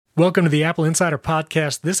Welcome to the Apple Insider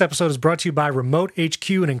Podcast. This episode is brought to you by Remote HQ,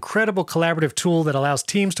 an incredible collaborative tool that allows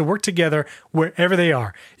teams to work together wherever they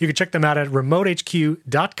are. You can check them out at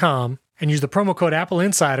remotehq.com and use the promo code Apple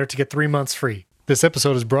Insider to get 3 months free. This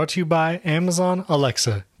episode is brought to you by Amazon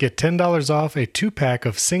Alexa. Get $10 off a 2-pack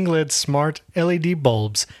of Singled smart LED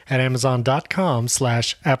bulbs at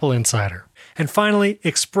amazon.com/Apple Insider. And finally,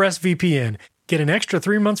 ExpressVPN. Get an extra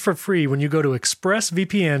 3 months for free when you go to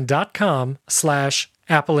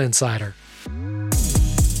expressvpn.com/Apple Insider.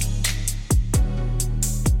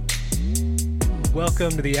 Welcome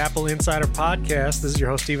to the Apple Insider Podcast. This is your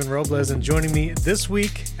host, Stephen Robles, and joining me this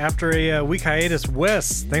week after a week hiatus,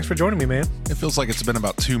 Wes. Thanks for joining me, man. It feels like it's been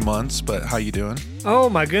about 2 months, but how you doing? Oh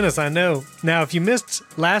my goodness, I know. Now, if you missed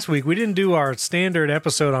last week, we didn't do our standard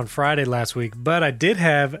episode on Friday last week, but I did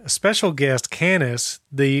have a special guest, Canis,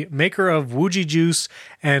 the maker of Wooji Juice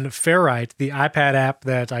and Ferrite, the iPad app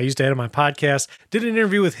that I used to edit my podcast. Did an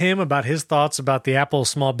interview with him about his thoughts about the Apple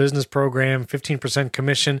Small Business Program, 15%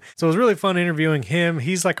 commission. So it was really fun interviewing him.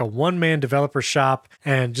 He's like a one-man developer shop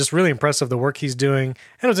and just really impressive the work he's doing.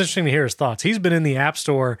 And it was interesting to hear his thoughts. He's been in the App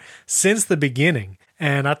Store since the beginning.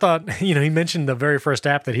 And I thought, he mentioned the very first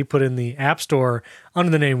app that he put in the App Store under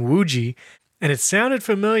the name Wooji. And it sounded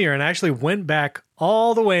familiar, and I actually went back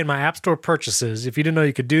all the way in my App Store purchases. If you didn't know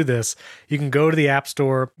you could do this, you can go to the App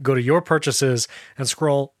Store, go to your purchases, and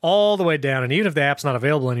scroll all the way down. And even if the app's not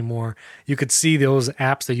available anymore, you could see those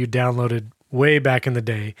apps that you downloaded way back in the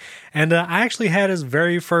day. And I actually had his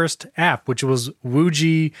very first app, which was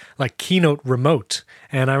Wooji, like Keynote Remote.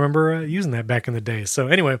 And I remember using that back in the day. So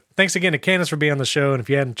anyway, thanks again to Canis for being on the show. And if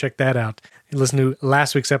you hadn't checked that out, listen to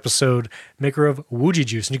last week's episode, maker of Wooji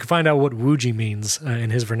Juice. And you can find out what Wooji means in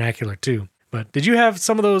his vernacular too. But did you have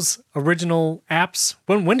some of those original apps?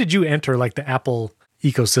 When did you enter like the Apple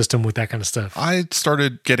ecosystem with that kind of stuff? I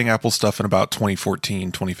started getting Apple stuff in about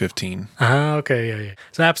 2014, 2015. Okay, yeah.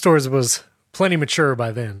 So App Stores was plenty mature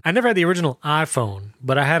by then. I never had the original iPhone,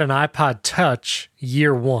 but I had an iPod Touch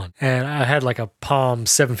year one, and I had like a Palm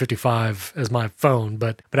 755 as my phone,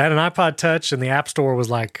 but I had an iPod Touch, and the App Store was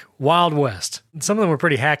like Wild West. Some of them were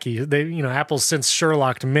pretty hacky. They, Apple's since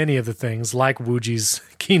Sherlocked many of the things, like Wooji's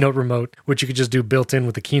Keynote Remote, which you could just do built in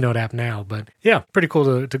with the Keynote app now. But yeah, pretty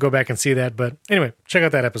cool to go back and see that. But anyway, check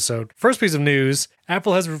out that episode. First piece of news,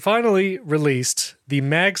 Apple has finally released the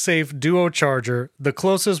MagSafe Duo Charger, the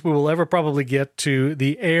closest we will ever probably get to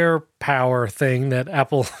the Air Power thing that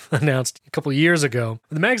Apple announced a couple years ago.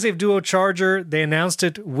 The MagSafe Duo Charger, they announced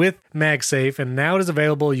it with MagSafe, and now it is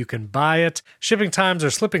available. You can buy it. Shipping times are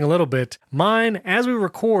slipping a little bit. Mine, as we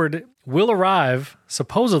record, will arrive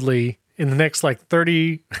supposedly in the next like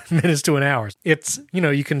 30 minutes to an hour. It's,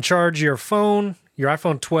 you can charge your phone, your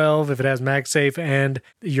iPhone 12 if it has MagSafe, and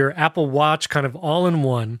your Apple Watch kind of all in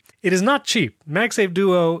one. It is not cheap. MagSafe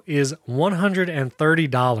Duo is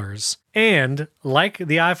 $130. And like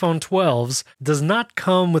the iPhone 12s, does not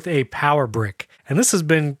come with a power brick. And this has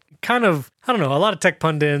been kind of, a lot of tech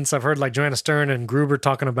pundits. I've heard like Joanna Stern and Gruber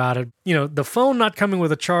talking about it. The phone not coming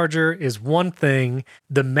with a charger is one thing.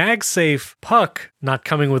 The MagSafe puck not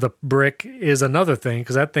coming with a brick is another thing,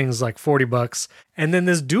 because that thing's like $40. And then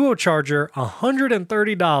this Duo charger,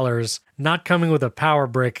 $130, not coming with a power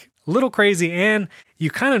brick. A little crazy, and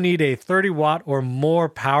you kind of need a 30-watt or more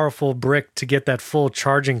powerful brick to get that full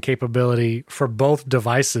charging capability for both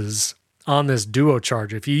devices on this Duo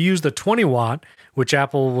charger. If you use the 20-watt, which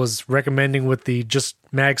Apple was recommending with the just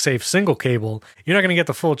MagSafe single cable, you're not going to get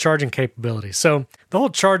the full charging capability. So the whole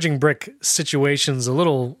charging brick situation's a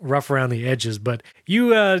little rough around the edges, but you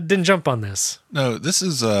didn't jump on this. No, this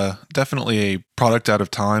is definitely a product out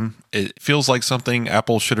of time. It feels like something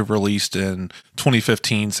Apple should have released in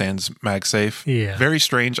 2015 sans MagSafe. Yeah. Very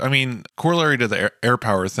strange. I mean, corollary to the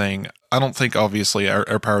AirPower thing, I don't think, obviously,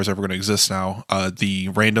 AirPower is ever going to exist now. The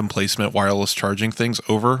random placement wireless charging thing's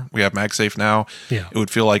over. We have MagSafe now. Yeah. It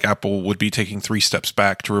would feel like Apple would be taking 3 steps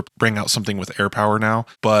back to bring out something with AirPower now.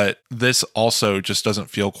 But this also just doesn't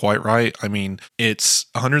feel quite right. I mean, it's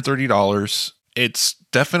 $130. It's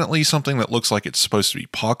definitely something that looks like it's supposed to be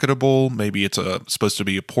pocketable. Maybe it's supposed to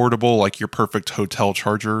be a portable, like your perfect hotel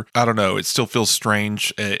charger. I don't know. It still feels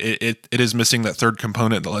strange. It is missing that third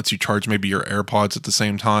component that lets you charge maybe your AirPods at the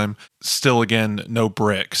same time. Still, again, no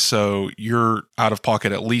brick. So you're out of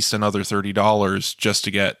pocket at least another $30 just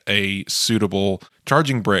to get a suitable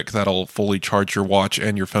charging brick that'll fully charge your watch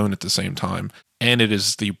and your phone at the same time. And it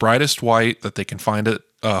is the brightest white that they can find at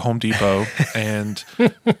Home Depot. And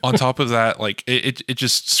on top of that, like it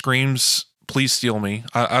just screams, please steal me.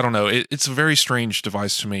 I don't know. It's a very strange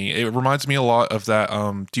device to me. It reminds me a lot of that.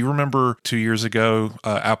 Do you remember 2 years ago,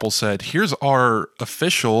 Apple said, here's our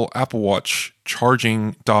official Apple Watch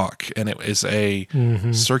charging dock, and it is a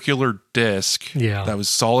circular disc that was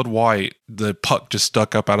solid white. The puck just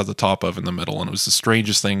stuck up out of the top of in the middle, and it was the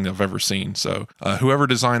strangest thing I've ever seen. So whoever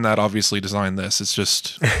designed that obviously designed this. It's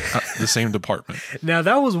just the same department. Now,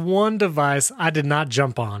 that was one device I did not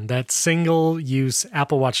jump on, that single-use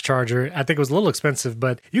Apple Watch charger. I think it was a little expensive,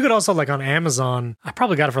 but you could also, like on Amazon, I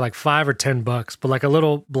probably got it for like $5 or $10, but like a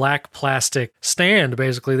little black plastic stand,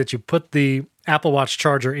 basically, that you put the Apple Watch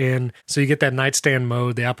charger in, so you get that nightstand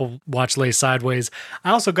mode. The Apple Watch lays sideways.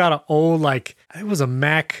 I also got an old, like, it was a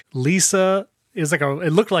Mac Lisa.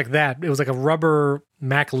 It looked like that. It was like a rubber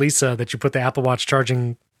Mac Lisa that you put the Apple Watch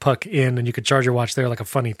charging puck in, and you could charge your watch there, like a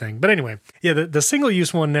funny thing. But anyway, yeah, the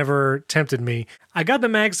single-use one never tempted me. I got the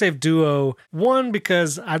MagSafe Duo, one,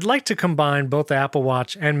 because I'd like to combine both the Apple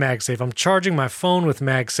Watch and MagSafe. I'm charging my phone with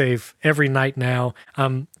MagSafe every night now.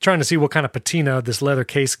 I'm trying to see what kind of patina this leather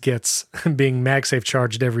case gets being MagSafe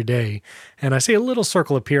charged every day. And I see a little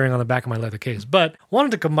circle appearing on the back of my leather case. But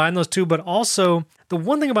wanted to combine those two, but also the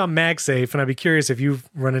one thing about MagSafe, and I'd be curious if you've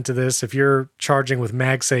run into this, if you're charging with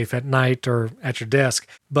MagSafe at night or at your desk,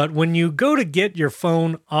 but when you go to get your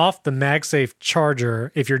phone off the MagSafe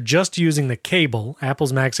charger, if you're just using the cable,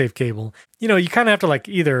 Apple's MagSafe cable, you kind of have to like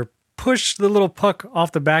either push the little puck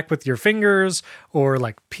off the back with your fingers or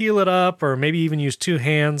like peel it up or maybe even use two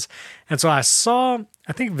hands. And so I saw,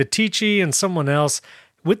 I think Vitici and someone else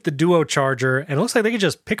with the Duo charger, and it looks like they could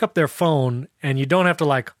just pick up their phone and you don't have to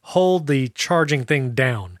like hold the charging thing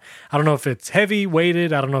down. I don't know if it's heavy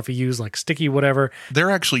weighted. I don't know if you use like sticky, whatever.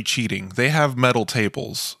 They're actually cheating. They have metal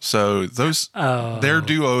tables. So their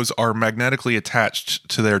Duos are magnetically attached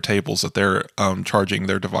to their tables that they're charging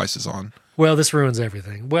their devices on. Well, this ruins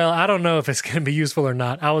everything. Well, I don't know if it's going to be useful or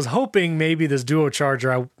not. I was hoping maybe this Duo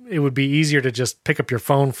charger, it would be easier to just pick up your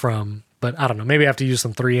phone from. But I don't know. Maybe I have to use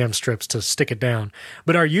some 3M strips to stick it down.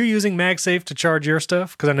 But are you using MagSafe to charge your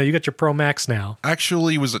stuff? Because I know you got your Pro Max now.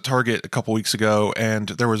 Actually, was at Target a couple weeks ago, and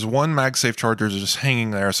there was one MagSafe charger just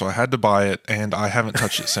hanging there, so I had to buy it, and I haven't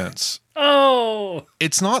touched it since. Oh!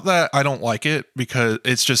 It's not that I don't like it, because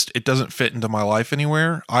it's just, it doesn't fit into my life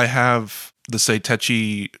anywhere. I have the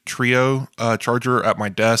Satechi Trio charger at my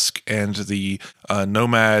desk and the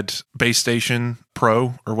Nomad Base Station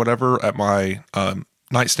Pro or whatever at my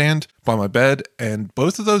nightstand by my bed, and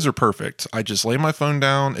both of those are perfect. I just lay my phone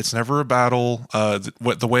down. It's never a battle.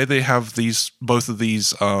 The way they have both of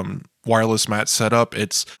these wireless mats set up,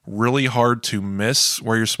 it's really hard to miss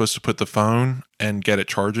where you're supposed to put the phone and get it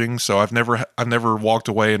charging. So I've never walked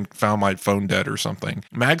away and found my phone dead or something.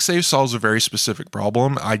 MagSafe solves a very specific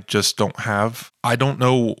problem I just don't have. I don't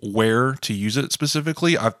know where to use it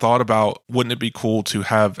specifically. I've thought about, wouldn't it be cool to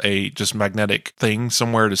have a just magnetic thing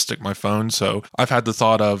somewhere to stick my phone? So I've had the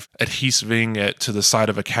thought of adhesiving it to the side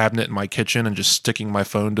of a cabinet in my kitchen and just sticking my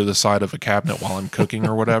phone to the side of a cabinet while I'm cooking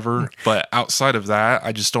or whatever. But outside of that,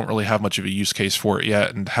 I just don't really have much of a use case for it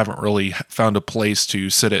yet, and haven't really found a place to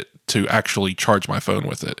sit it to actually charge my phone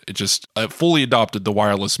with it. I fully adopted the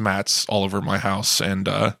wireless mats all over my house, and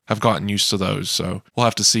have gotten used to those. So we'll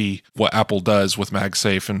have to see what Apple does with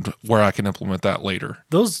MagSafe and where I can implement that later.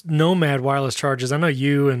 Those Nomad wireless chargers, I know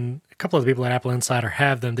you and a couple of the people at Apple Insider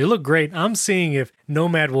have them. They look great. I'm seeing if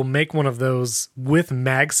Nomad will make one of those with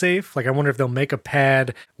MagSafe. Like, I wonder if they'll make a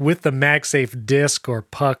pad with the MagSafe disc or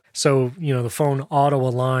puck, so the phone auto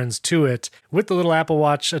aligns to it with the little Apple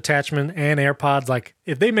Watch attachment and AirPods. Like,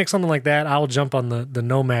 if they make something like that, I'll jump on the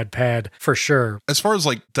Nomad pad for sure. As far as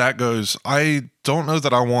like that goes, I don't know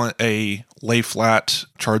that I want a lay flat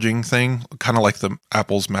charging thing, kind of like the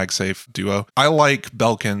Apple's MagSafe Duo. I like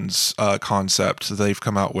Belkin's concept that they've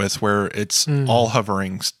come out with, where it's all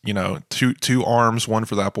hovering, two arms, one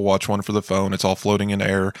for the Apple Watch, one for the phone. It's all floating in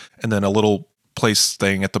air, and then a little place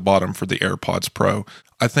thing at the bottom for the AirPods Pro.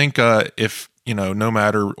 I think if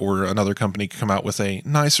Nomad or another company can come out with a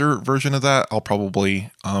nicer version of that, I'll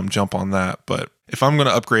probably jump on that. But if I'm going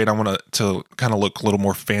to upgrade, I want to kind of look a little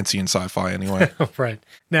more fancy and sci-fi anyway. Right.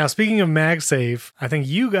 Now, speaking of MagSafe, I think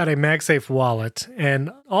you got a MagSafe wallet,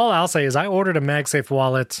 and all I'll say is I ordered a MagSafe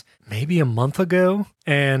wallet maybe a month ago,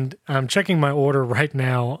 and I'm checking my order right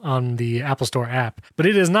now on the Apple Store app, but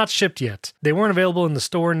it is not shipped yet. They weren't available in the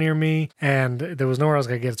store near me, and there was nowhere else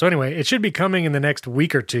I could get it. So anyway, it should be coming in the next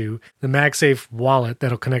week or two, the MagSafe wallet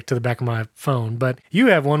that'll connect to the back of my phone. But you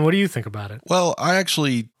have one. What do you think about it? Well, I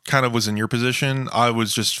actually kind of was in your position. I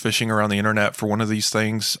was just fishing around the internet for one of these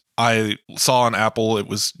things. I saw on Apple it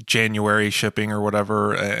was January shipping or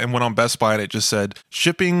whatever, and went on Best Buy and it just said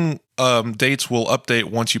shipping dates will update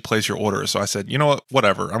once you place your order. So I said, you know what,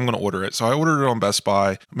 whatever, I'm going to order it. So I ordered it on Best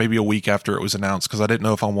Buy maybe a week after it was announced because I didn't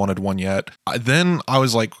know if I wanted one yet. Then I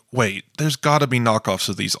was like, wait, there's got to be knockoffs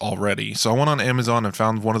of these already. So I went on Amazon and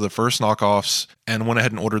found one of the first knockoffs and went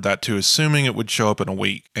ahead and ordered that too, assuming it would show up in a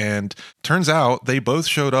week. And turns out they both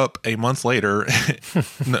showed up a month later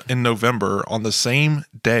in November on the same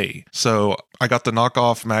day. So I got the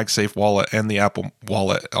knockoff MagSafe wallet and the Apple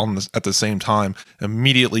wallet at the same time.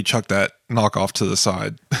 Immediately chucked that knockoff to the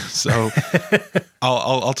side. So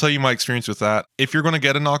I'll tell you my experience with that. If you're going to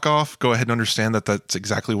get a knockoff, go ahead and understand that that's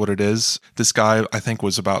exactly what it is. This guy, I think,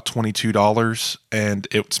 was about $22, and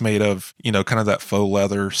it's made of, kind of that faux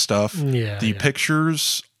leather stuff. Yeah. The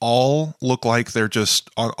pictures all look like they're just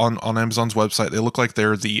on Amazon's website. They look like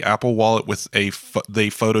they're the Apple wallet with they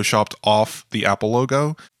photoshopped off the Apple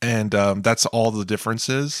logo, and that's all the difference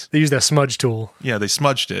is. They use that smudge tool. Yeah, they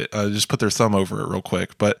smudged it. Just put their thumb over it real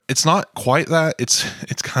quick, but it's not quite that. It's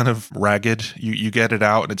kind of ragged. You get it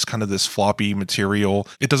out, and it's kind of this floppy material.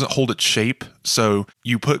 It doesn't hold its shape, so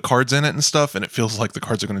you put cards in it and stuff, and it feels like the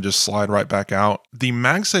cards are going to just slide right back out. The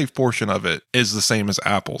MagSafe portion of it is the same as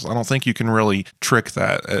Apple's. I don't think you can really trick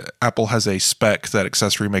that. Apple has a spec that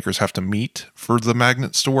accessory makers have to meet for the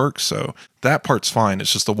magnets to work, so that part's fine.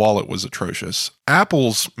 It's just the wallet was atrocious.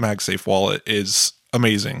 Apple's MagSafe wallet is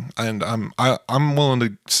amazing, and I'm willing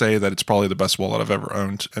to say that it's probably the best wallet I've ever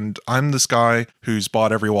owned. And I'm this guy who's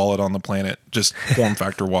bought every wallet on the planet, just form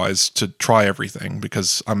factor wise, to try everything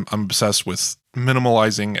because I'm obsessed with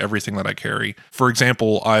minimalizing everything that I carry. For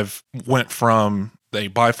example, I've went from a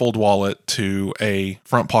bifold wallet to a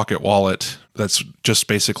front pocket wallet that's just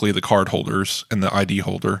basically the card holders and the ID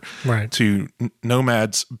holder, right, to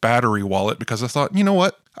Nomad's battery wallet because I thought, you know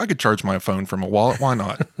what? I could charge my phone from a wallet. Why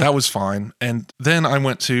not? That was fine. And then I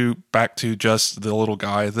went back to just the little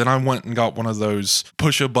guy. Then I went and got one of those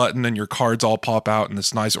push a button and your cards all pop out in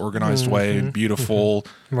this nice organized way and beautiful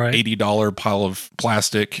right. $80 pile of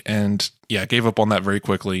plastic. And yeah, gave up on that very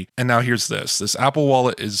quickly. And now here's this Apple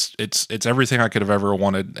wallet it's everything I could have ever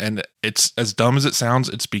wanted. And it's as dumb as it sounds.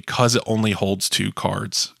 It's because it only holds 2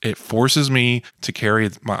 cards. It forces me to carry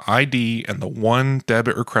my ID and the one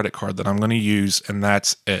debit or credit card that I'm going to use. And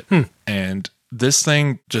that's it. And this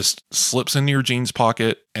thing just slips into your jeans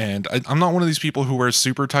pocket. And I'm not one of these people who wears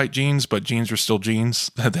super tight jeans, but jeans are still jeans.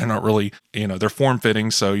 They're not really, they're form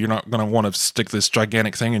fitting. So you're not going to want to stick this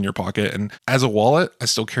gigantic thing in your pocket. And as a wallet, I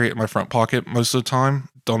still carry it in my front pocket most of the time.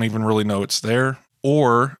 Don't even really know it's there.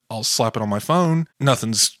 Or I'll slap it on my phone.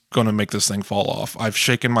 Nothing's going to make this thing fall off. I've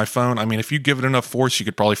shaken my phone. I mean, if you give it enough force, you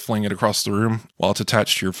could probably fling it across the room while it's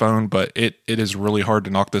attached to your phone, but it is really hard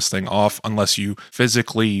to knock this thing off unless you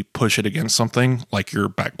physically push it against something like your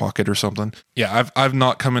back pocket or something. Yeah, I've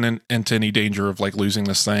not come into any danger of like losing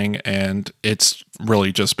this thing, and it's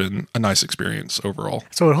really just been a nice experience overall.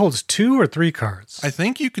 So it holds 2 or 3 cards? I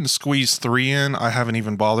think you can squeeze 3 in. I haven't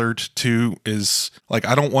even bothered. 2 is like,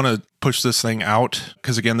 I don't want to push this thing out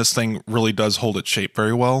because again, this thing really does hold its shape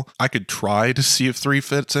very well. I could try to see if 3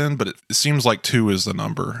 fits in, but it seems like 2 is the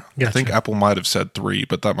number. Gotcha. I think Apple might have said 3,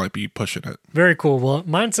 but that might be pushing it. Very cool. Well,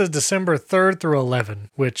 mine says December 3rd through 11,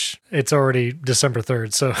 which it's already December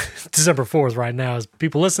 3rd. So December 4th right now as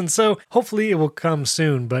people listen. So hopefully it will come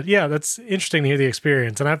soon. But yeah, that's interesting to hear the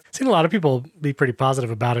experience. And I've seen a lot of people be pretty positive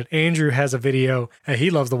about it. Andrew has a video. He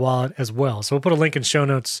loves the wallet as well. So we'll put a link in show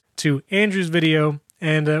notes to Andrew's video.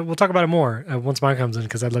 And we'll talk about it more once mine comes in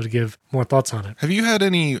because I'd love to give more thoughts on it. Have you had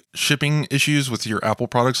any shipping issues with your Apple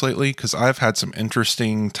products lately? Because I've had some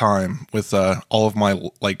interesting time with all of my,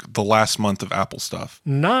 the last month of Apple stuff.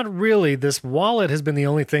 Not really. This wallet has been the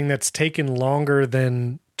only thing that's taken longer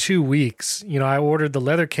than 2 weeks. I ordered the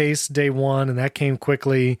leather case day 1 and that came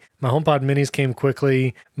quickly. My HomePod minis came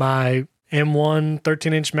quickly. My M1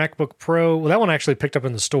 13-inch MacBook Pro. Well, that one actually picked up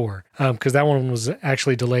in the store because that one was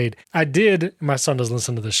actually delayed. My son doesn't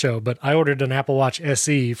listen to the show, but I ordered an Apple Watch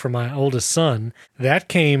SE for my oldest son. That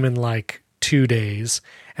came in 2 days.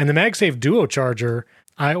 And the MagSafe Duo charger,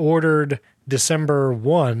 I ordered December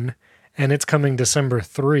 1 and it's coming December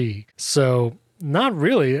 3. So not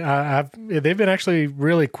really. They've been actually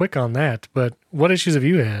really quick on that. But what issues have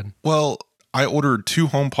you had? Well, I ordered 2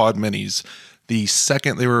 HomePod minis the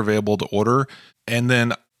second they were available to order. And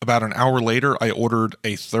then about an hour later, I ordered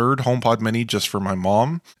a 3rd HomePod mini just for my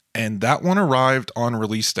mom. And that one arrived on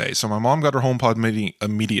release day. So my mom got her HomePod mini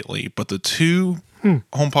immediately. But the 2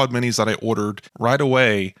 HomePod minis that I ordered right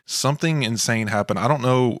away, something insane happened. I don't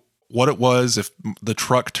know what it was, if the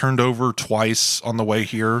truck turned over twice on the way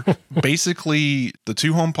here. Basically, the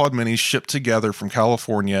 2 HomePod minis shipped together from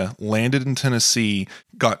California, landed in Tennessee,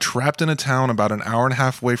 got trapped in a town about an hour and a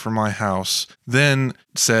half away from my house, then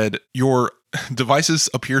said, your devices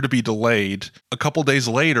appear to be delayed. A couple days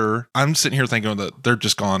later, I'm sitting here thinking that they're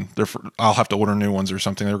just gone. I'll have to order new ones or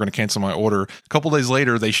something. They're going to cancel my order. A couple days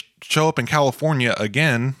later, they show up in California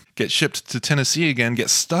again, get shipped to Tennessee again, get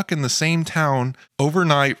stuck in the same town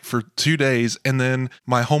overnight for 2 days, and then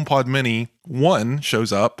my HomePod Mini 1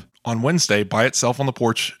 shows up on Wednesday by itself on the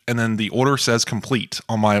porch, and then the order says complete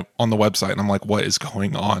on the website, and I'm like, what is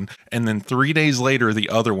going on? And then 3 days later, the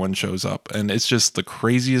other one shows up, and it's just the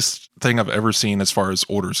craziest thing I've ever seen as far as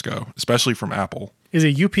orders go, especially from Apple. Is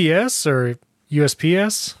it UPS or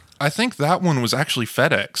USPS? I think that one was actually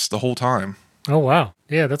FedEx the whole time. Oh, wow.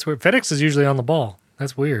 Yeah, that's weird. FedEx is usually on the ball.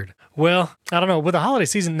 That's weird. Well, I don't know. With the holiday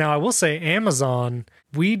season, now I will say Amazon,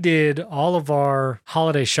 we did all of our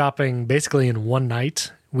holiday shopping basically in one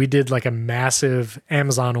night. We did like a massive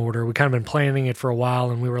Amazon order. We kind of been planning it for a while,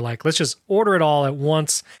 and we were like, let's just order it all at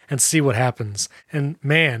once and see what happens. And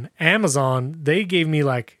man, Amazon, they gave me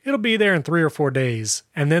like, it'll be there in 3 or 4 days.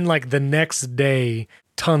 And then like the next day,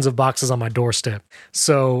 tons of boxes on my doorstep.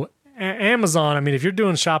 So Amazon, I mean, if you're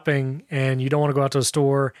doing shopping and you don't want to go out to a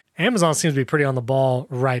store, Amazon seems to be pretty on the ball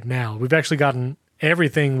right now. We've actually gotten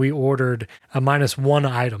everything we ordered minus one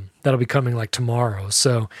item that'll be coming like tomorrow.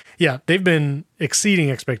 So yeah, they've been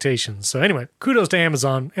exceeding expectations. So anyway, kudos to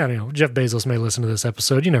Amazon. I don't know, Jeff Bezos may listen to this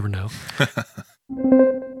episode. You never know.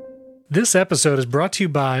 This episode is brought to you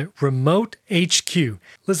by Remote HQ.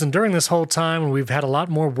 Listen, during this whole time when we've had a lot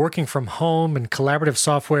more working from home and collaborative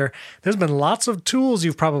software, there's been lots of tools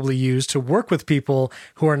you've probably used to work with people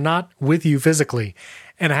who are not with you physically.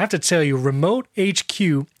 And I have to tell you, Remote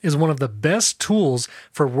HQ is one of the best tools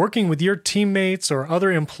for working with your teammates or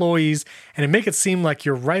other employees, and it makes it seem like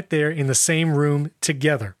you're right there in the same room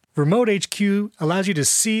together. Remote HQ allows you to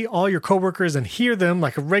see all your coworkers and hear them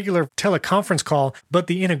like a regular teleconference call, but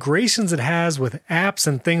the integrations it has with apps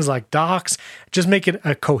and things like Docs just make it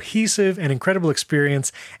a cohesive and incredible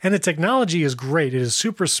experience. And the technology is great. It is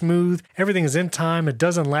super smooth. Everything is in time. It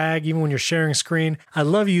doesn't lag even when you're sharing screen. I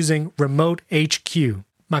love using Remote HQ.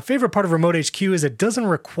 My favorite part of Remote HQ is it doesn't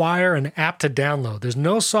require an app to download. There's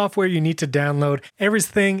no software you need to download.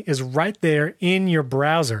 Everything is right there in your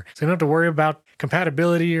browser. So you don't have to worry about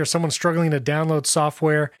compatibility or someone struggling to download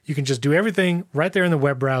software. You can just do everything right there in the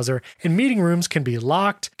web browser. And meeting rooms can be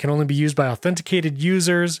locked, can only be used by authenticated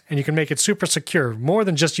users, and you can make it super secure, more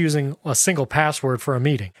than just using a single password for a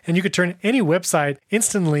meeting. And you could turn any website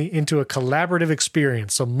instantly into a collaborative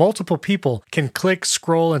experience, so multiple people can click,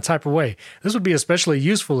 scroll, and type away. This would be especially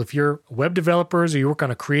useful if you're web developers or you work on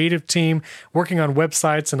a creative team working on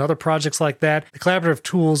websites and other projects like that. The collaborative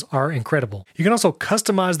tools are incredible. You can also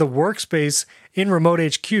customize the workspace in Remote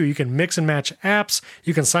HQ. You can mix and match apps.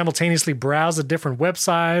 You can simultaneously browse a different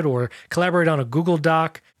website or collaborate on a Google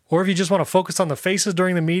Doc. Or if you just want to focus on the faces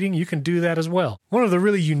during the meeting, you can do that as well. One of the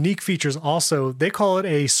really unique features also, they call it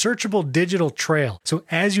a searchable digital trail. So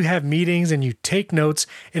as you have meetings and you take notes,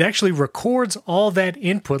 it actually records all that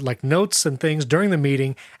input like notes and things during the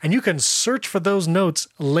meeting, and you can search for those notes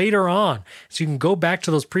later on. So you can go back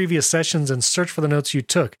to those previous sessions and search for the notes you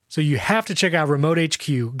took. So you have to check out Remote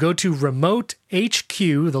HQ. Go to Remote HQ,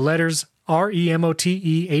 the letters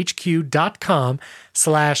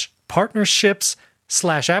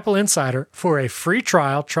REMOTEHQ.com/partnerships/Apple Insider for a free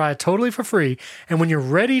trial. Try it totally for free. And when you're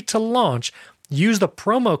ready to launch, use the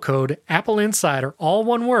promo code Apple Insider, all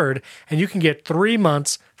one word, and you can get 3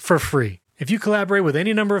 months for free. If you collaborate with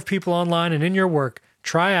any number of people online and in your work,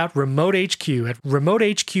 try out Remote HQ at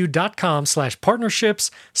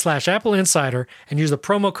remotehq.com/partnerships/Apple Insider and use the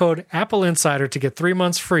promo code Apple Insider to get 3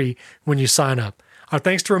 months free when you sign up. Our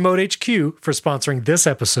thanks to Remote HQ for sponsoring this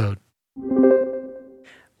episode.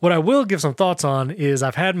 What I will give some thoughts on is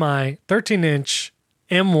I've had my 13-inch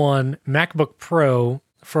M1 MacBook Pro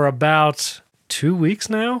for about 2 weeks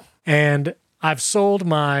now, and I've sold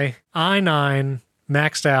my i9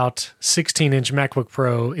 maxed out 16-inch MacBook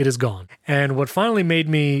Pro. It is gone. And what finally made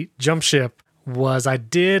me jump ship was I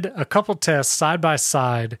did a couple tests side by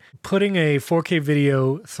side, putting a 4K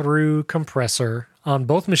video through compressor on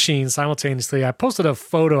both machines simultaneously. I posted a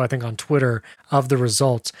photo, I think, on Twitter of the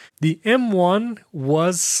results. The M1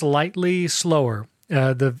 was slightly slower.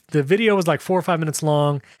 The video was like 4 or 5 minutes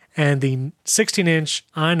long, and the 16-inch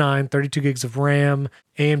i9, 32 gigs of RAM,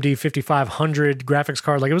 AMD 5500 graphics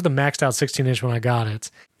card, like it was the maxed out 16-inch when I got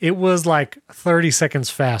it. It was like 30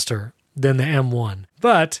 seconds faster than the M1.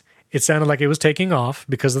 But it sounded like it was taking off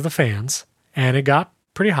because of the fans, and it got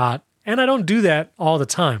pretty hot. And I don't do that all the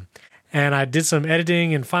time. and I did some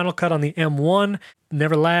editing in Final Cut on the M1.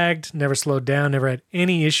 Never lagged, never slowed down, never had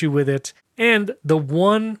any issue with it. And the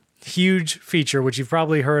one huge feature, which you've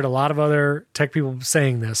probably heard a lot of other tech people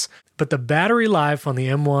saying this, but the battery life on the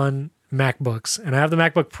M1 MacBooks, and I have the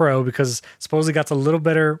MacBook Pro because supposedly it gets a little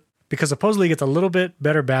bit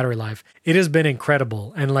better battery life. It has been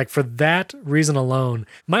incredible. And like for that reason alone,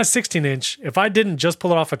 my 16-inch, if I didn't just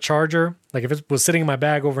pull it off a charger, like if it was sitting in my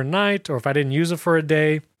bag overnight or if I didn't use it for a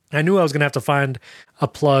day, I knew I was going to have to find a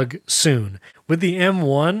plug soon. With the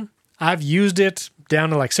M1, I've used it down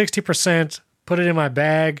to like 60%, put it in my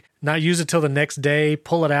bag, not use it till the next day,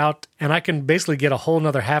 pull it out, and I can basically get a whole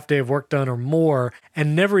nother half day of work done or more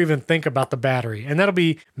and never even think about the battery. And that'll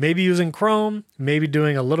be maybe using Chrome, maybe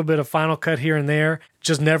doing a little bit of Final Cut here and there,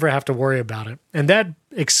 just never have to worry about it. And that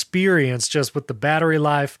experience just with the battery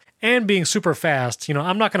life and being super fast,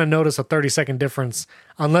 I'm not going to notice a 30-second difference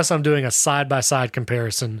unless I'm doing a side-by-side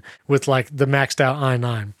comparison with like the maxed out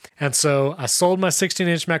i9. And so I sold my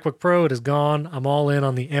 16-inch MacBook Pro. It is gone. I'm all in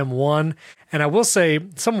on the M1. And I will say,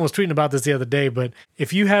 someone was tweeting about this the other day, but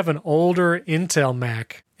if you have an older Intel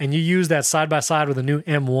Mac and you use that side-by-side with a new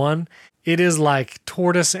M1, it is like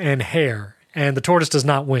tortoise and hare. And the tortoise does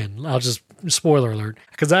not win. I'll just, spoiler alert,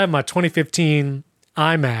 because I have my 2015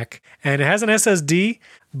 iMac and it has an SSD,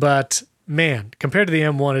 but man, compared to the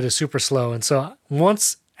M1, it is super slow. And so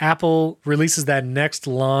once Apple releases that next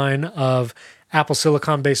line of Apple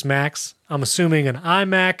Silicon-based Macs, I'm assuming an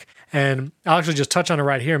iMac, and I'll actually just touch on it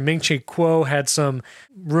right here. Ming-Chi Kuo had some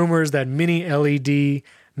rumors that mini LED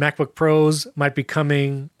MacBook Pros might be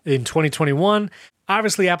coming in 2021.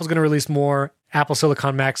 Obviously, Apple's going to release more Apple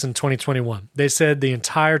Silicon Macs in 2021. They said the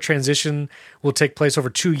entire transition will take place over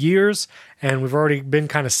 2 years, and we've already been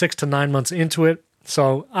kind of 6 to 9 months into it.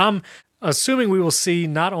 So I'm assuming we will see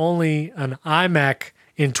not only an iMac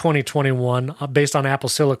in 2021 based on Apple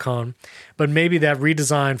Silicon, but maybe that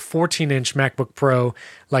redesigned 14-inch MacBook Pro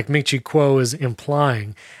like Ming-Chi Kuo is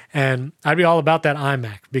implying. And I'd be all about that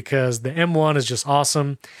iMac because the M1 is just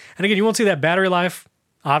awesome. And again, you won't see that battery life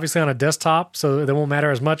obviously on a desktop, so that won't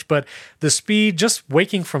matter as much, but the speed, just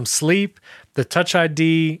waking from sleep, the Touch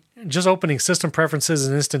ID, just opening system preferences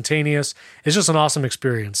is instantaneous. It's just an awesome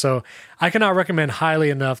experience. So I cannot recommend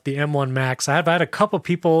highly enough the M1 Max. I've had a couple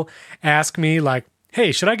people ask me like,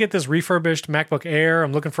 hey, should I get this refurbished MacBook Air?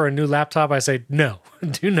 I'm looking for a new laptop. I say, no,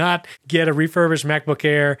 do not get a refurbished MacBook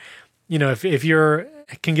Air. If you're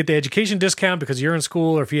can get the education discount because you're in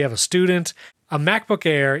school or if you have a student, a MacBook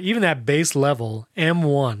Air, even that base level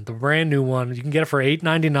M1, the brand new one, you can get it for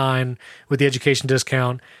 $899 with the education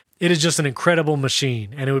discount. It is just an incredible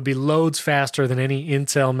machine, and it would be loads faster than any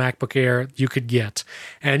Intel MacBook Air you could get.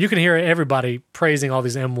 And you can hear everybody praising all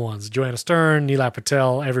these M1s, Joanna Stern, Nilay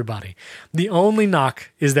Patel, everybody. The only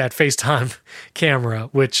knock is that FaceTime camera,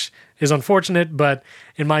 which is unfortunate, but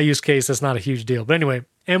in my use case, that's not a huge deal. But anyway,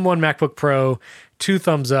 M1 MacBook Pro, 2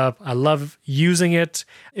 thumbs up. I love using it.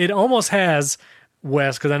 It almost has,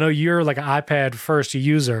 Wes, because I know you're like an iPad first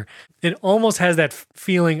user, it almost has that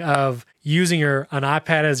feeling of using an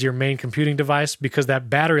iPad as your main computing device because that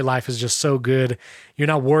battery life is just so good. You're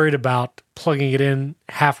not worried about plugging it in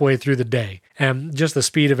halfway through the day. And just the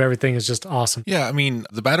speed of everything is just awesome. Yeah, I mean,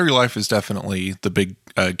 the battery life is definitely the big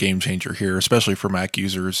game changer here, especially for Mac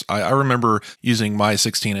users. I remember using my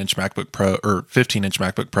 16-inch MacBook Pro or 15-inch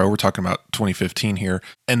MacBook Pro. We're talking about 2015 here,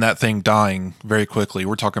 and that thing dying very quickly.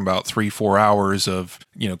 We're talking about 3-4 hours of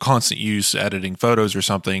constant use, editing photos or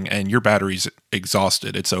something, and your battery's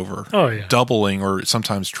exhausted. It's over. Oh yeah, doubling or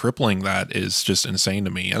sometimes tripling that is just insane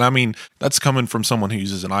to me. And I mean, that's coming from someone who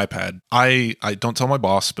uses an iPad. I don't tell my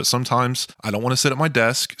boss, but sometimes I don't want to sit at my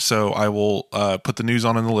desk, so I will put the news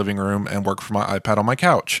on in the living room and work from my iPad on my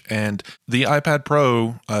couch. And the iPad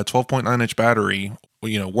Pro 12.9-inch battery,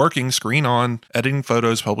 working screen on, editing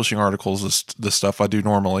photos, publishing articles, the stuff I do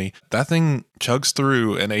normally, that thing chugs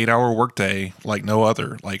through an 8-hour workday like no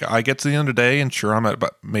other. Like I get to the end of the day and sure, I'm at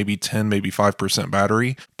about maybe 10, maybe 5%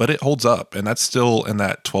 battery, but it holds up. And that's still in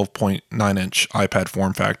that 12.9-inch iPad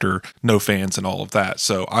form factor, no fans and all of that.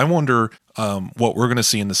 So I wonder what we're going to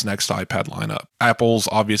see in this next iPad lineup. Apple's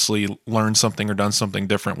obviously learned something or done something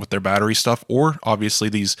different with their battery stuff, or obviously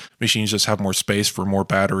these machines just have more space for more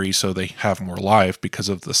battery, so they have more life because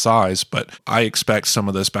of the size. But I expect some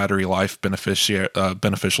of this battery life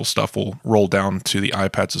beneficial stuff will roll down to the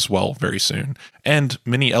iPads as well very soon. And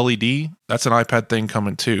mini LED, that's an iPad thing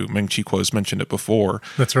coming too. Ming-Chi Kuo's mentioned it before.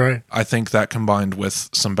 That's right. I think that combined with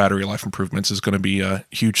some battery life improvements is going to be a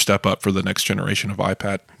huge step up for the next generation of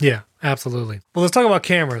iPad. Yeah. Absolutely. Well, let's talk about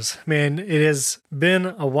cameras. Man, it has been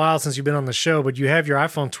a while since you've been on the show, but you have your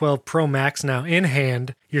iPhone 12 Pro Max now in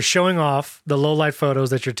hand. You're showing off the low light photos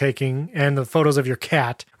that you're taking and the photos of your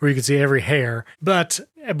cat where you can see every hair. But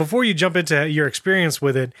before you jump into your experience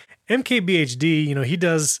with it, MKBHD, he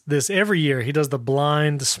does this every year. He does the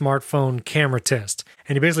blind smartphone camera test.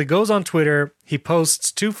 And he basically goes on Twitter. He posts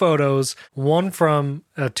 2 photos, one from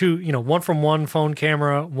one phone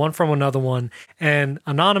camera, one from another one, and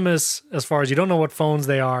anonymous as far as you don't know what phones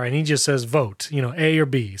they are. And he just says vote, A or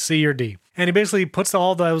B, C or D. And he basically puts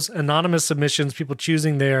all those anonymous submissions, people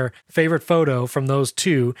choosing their favorite photo from those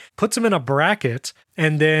 2, puts them in a bracket,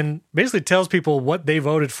 and then basically tells people what they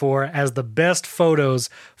voted for as the best photos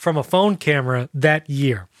from a phone camera that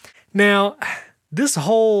year. Now, this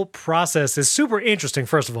whole process is super interesting,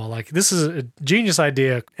 first of all. Like, this is a genius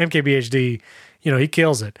idea. MKBHD, he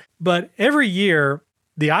kills it. But every year,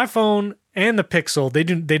 the iPhone and the Pixel,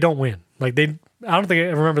 they don't win. Like, I don't think I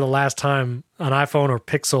remember the last time an iPhone or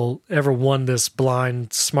Pixel ever won this blind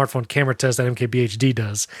smartphone camera test that MKBHD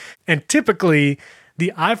does. And typically,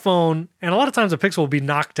 the iPhone and a lot of times the Pixel will be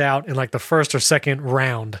knocked out in like the first or second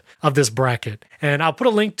round of this bracket. And I'll put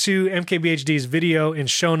a link to MKBHD's video in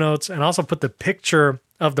show notes and also put the picture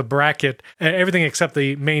of the bracket, everything except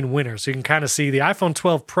the main winner. So you can kind of see the iPhone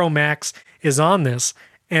 12 Pro Max is on this.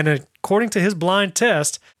 And according to his blind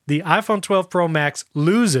test, the iPhone 12 Pro Max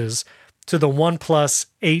loses to the OnePlus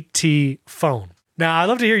 8T phone. Now, I'd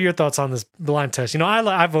love to hear your thoughts on this blind test.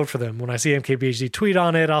 I vote for them. When I see MKBHD tweet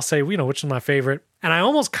on it, I'll say, which is my favorite. And I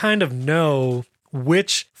almost kind of know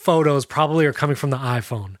which photos probably are coming from the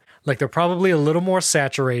iPhone. Like, they're probably a little more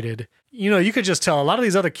saturated. You could just tell a lot of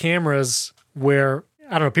these other cameras where,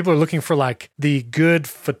 I don't know, people are looking for like the good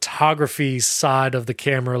photography side of the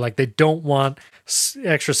camera. Like, they don't want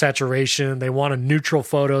extra saturation. They want a neutral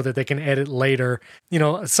photo that they can edit later.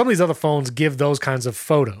 Some of these other phones give those kinds of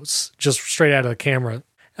photos just straight out of the camera.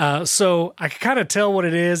 So I can kind of tell what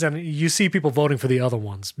it is. And you see people voting for the other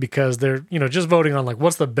ones because they're, just voting on like,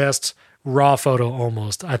 what's the best raw photo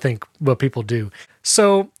almost, I think what people do.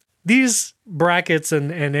 So these brackets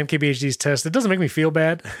and MKBHD's test, it doesn't make me feel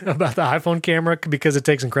bad about the iPhone camera because it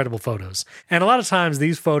takes incredible photos. And a lot of times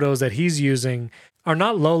these photos that he's using are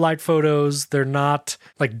not low light photos. They're not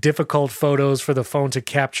like difficult photos for the phone to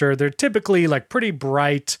capture. They're typically like pretty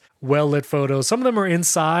bright, well lit photos. Some of them are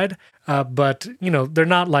inside, but they're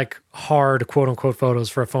not like hard quote unquote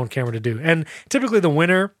photos for a phone camera to do. And typically the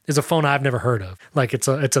winner is a phone I've never heard of. Like it's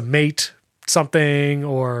a Mate something,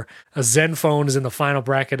 or a Zenfone is in the final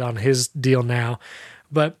bracket on his deal now.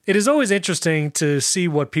 But it is always interesting to see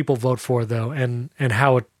what people vote for though, and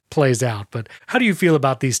how it plays out. But how do you feel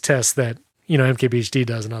about these tests that MKBHD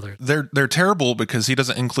does and others? They're terrible because he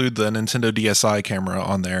doesn't include the Nintendo DSi camera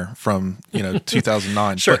on there from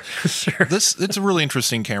 2009. Sure, but sure. It's a really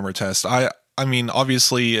interesting camera test. I mean,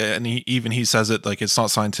 obviously, and he says it like it's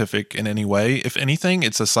not scientific in any way. If anything,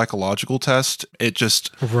 it's a psychological test. It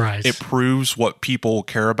just it proves what people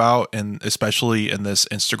care about, and especially in this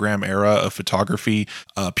Instagram era of photography,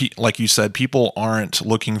 like you said, people aren't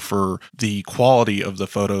looking for the quality of the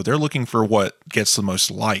photo; they're looking for what gets the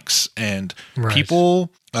most likes. And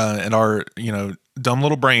people and our dumb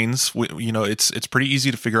little brains, it's pretty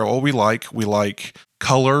easy to figure out what we like. We like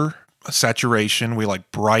color, saturation, we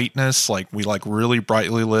like brightness, like we like really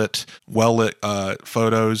brightly lit, well lit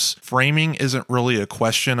photos. Framing isn't really a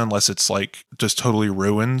question unless it's like just totally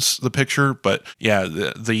ruins the picture. But yeah,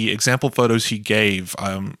 the example photos he gave,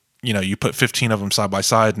 you put 15 of them side by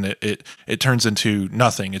side and it turns into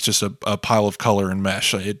nothing. It's just a pile of color and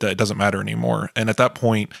mesh. It doesn't matter anymore. And at that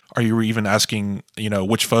point, are you even asking,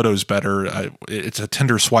 which photo is better? It's a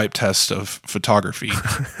Tinder swipe test of photography.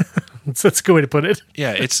 That's a good way to put it.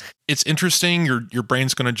 Yeah, it's interesting. Your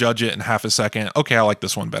brain's going to judge it in half a second. Okay, I like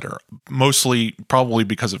this one better. Mostly probably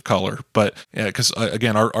because of color, but yeah, because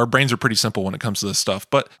again, our brains are pretty simple when it comes to this stuff.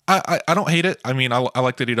 But I don't hate it. I mean, I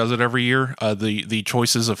like that he does it every year. The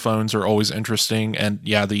choices of phones are always interesting, and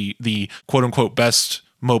yeah, the quote unquote best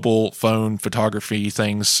mobile phone photography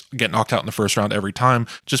things get knocked out in the first round every time,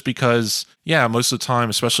 just because most of the time,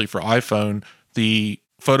 especially for iPhone, the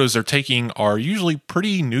photos they're taking are usually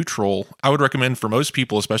pretty neutral. I would recommend for most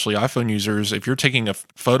people, especially iPhone users, if you're taking a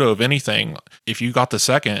photo of anything, if you got the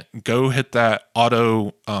second, go hit that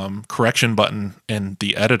auto correction button in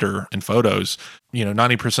the editor in Photos.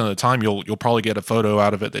 90% of the time you'll probably get a photo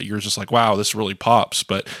out of it that you're just like, wow, this really pops.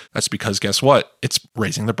 But that's because guess what? It's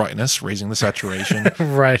raising the brightness, raising the saturation,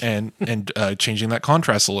 right, and changing that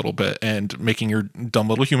contrast a little bit and making your dumb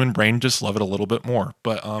little human brain just love it a little bit more.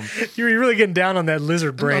 But you're really getting down on that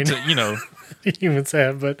lizard brain. humans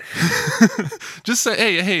have, but just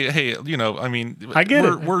say, hey, I mean, I get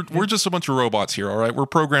it. We're just a bunch of robots here, all right? We're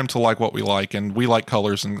programmed to like what we like, and we like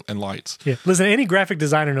colors and lights. Yeah. Listen, any graphic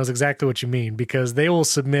designer knows exactly what you mean because they will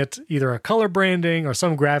submit either a color branding or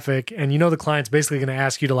some graphic, and the client's basically going to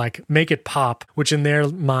ask you to like make it pop, which in their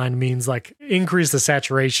mind means like increase the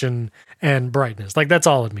saturation and brightness. Like that's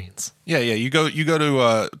all it means. Yeah. You go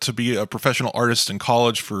to be a professional artist in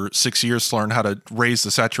college for 6 years to learn how to raise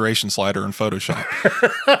the saturation slider in Photoshop.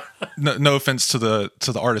 No offense to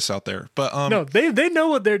the artists out there, but no, they know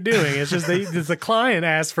what they're doing. It's just the client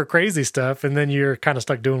asks for crazy stuff, and then you're kind of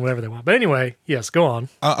stuck doing whatever they want. But anyway, yes, go on.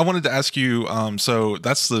 I wanted to ask you. So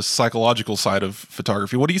that's the psychological side of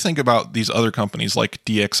photography. What do you think about these other companies like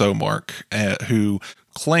DxOMark, who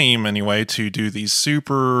claim anyway to do these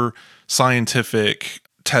super scientific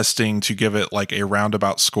testing to give it like a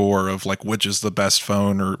roundabout score of like which is the best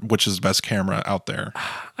phone or which is the best camera out there?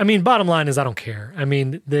 I mean, bottom line is I don't care. I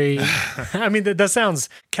mean, that sounds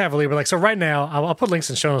cavalier, but like, so right now, I'll put links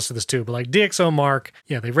in show notes to this too, but like DxOMark,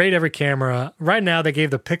 yeah, they rate every camera. Right now, they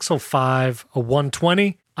gave the Pixel 5 a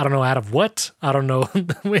 120. I don't know out of what. I don't know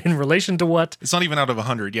in relation to what. It's not even out of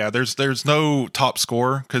 100. Yeah, there's no top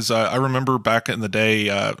score because I remember back in the day,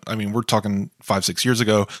 I mean, we're talking 5-6 years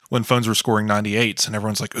ago when phones were scoring 98s and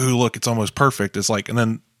everyone's like, ooh, look, it's almost perfect. It's like, and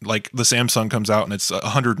then like the Samsung comes out and it's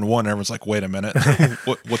 101 and everyone's like, wait a minute,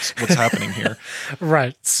 what's happening here?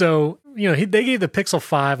 Right. So, they gave the Pixel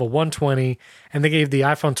 5 a 120 and they gave the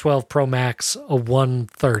iPhone 12 Pro Max a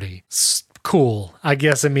 130. Cool. I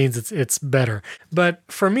guess it means it's better. But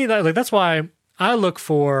for me, that's why I look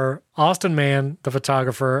for Austin Mann, the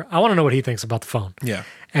photographer. I want to know what he thinks about the phone. Yeah.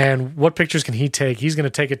 And what pictures can he take? He's going to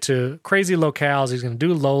take it to crazy locales. He's going to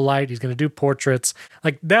do low light. He's going to do portraits.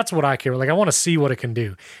 Like, that's what I care about. Like, I want to see what it can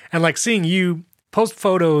do. And like seeing you post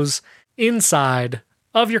photos inside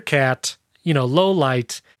of your cat, low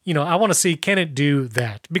light, I want to see, can it do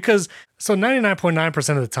that? Because so 99.9%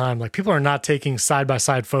 of the time, like people are not taking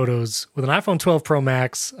side-by-side photos with an iPhone 12 Pro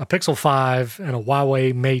Max, a Pixel 5, and a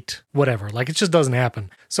Huawei Mate, whatever. Like it just doesn't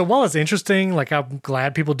happen. So while it's interesting, like I'm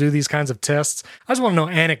glad people do these kinds of tests, I just want to know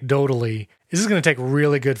anecdotally, is this going to take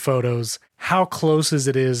really good photos? How close is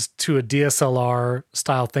it to a DSLR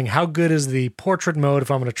style thing? How good is the portrait mode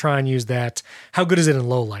if I'm going to try and use that? How good is it in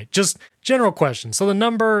low light? Just general questions. So the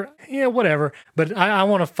number, yeah, whatever. But I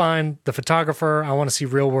want to find the photographer. I want to see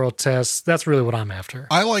real world tests. That's really what I'm after.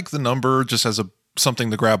 I like the number just as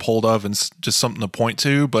something to grab hold of and just something to point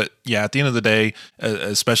to. But yeah, at the end of the day,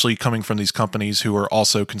 especially coming from these companies who are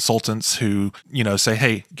also consultants who, say,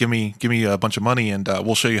 hey, give me a bunch of money and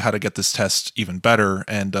we'll show you how to get this test even better.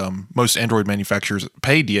 And most Android manufacturers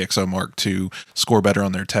pay DxOMark to score better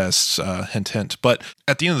on their tests, hint, hint. But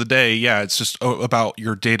at the end of the day, yeah, it's just about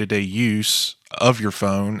your day-to-day use of your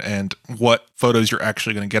phone and what photos you're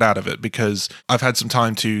actually going to get out of it, because I've had some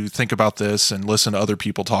time to think about this and listen to other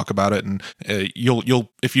people talk about it, and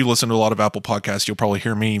you'll if you listen to a lot of Apple podcasts, you'll probably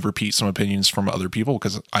hear me repeat some opinions from other people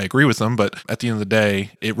because I agree with them, but at the end of the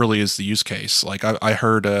day, it really is the use case. Like I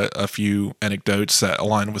heard a few anecdotes that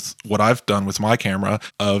align with what I've done with my camera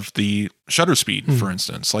of the shutter speed, for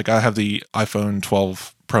instance. Like I have the iPhone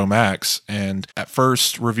 12 Pro Max, and at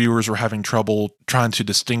first reviewers were having trouble trying to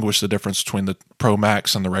distinguish the difference between the Pro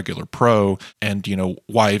Max and the regular Pro, and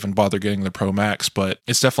why even bother getting the Pro Max. But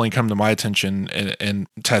it's definitely come to my attention in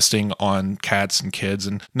testing on cats and kids.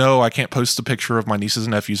 And no, I can't post a picture of my nieces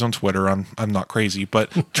and nephews on Twitter. I'm not crazy,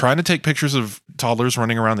 but trying to take pictures of toddlers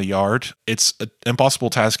running around the yard, it's an impossible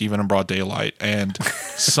task even in broad daylight. And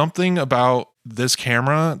something about this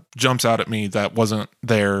camera jumps out at me that wasn't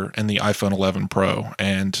there in the iPhone 11 Pro,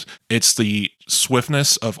 and it's the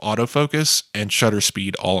swiftness of autofocus and shutter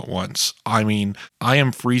speed all at once. I mean, I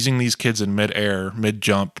am freezing these kids in mid-air,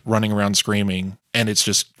 mid-jump, running around screaming, and it's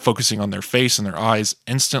just focusing on their face and their eyes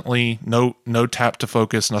instantly. No tap to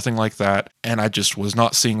focus, nothing like that. And I just was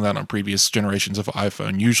not seeing that on previous generations of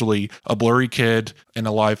iPhone. Usually a blurry kid in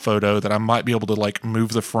a live photo that I might be able to like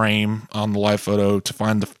move the frame on the live photo to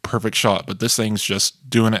find the perfect shot, but this thing's just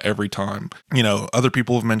doing it every time. Other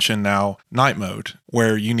people have mentioned now night mode,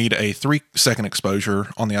 where you need a 3-second exposure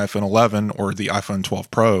on the iPhone 11 or the iPhone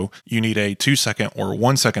 12 Pro. You need a 2-second or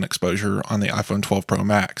 1-second exposure on the iPhone 12 Pro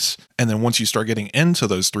Max. And then once you start getting into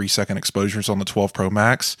those 3-second exposures on the 12 Pro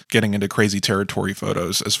Max, getting into crazy territory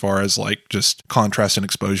photos as far as like just contrast and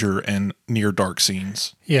exposure and near dark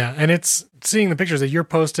scenes. Yeah. And it's seeing the pictures that you're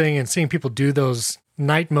posting and seeing people do those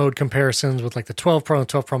night mode comparisons with like the 12 Pro and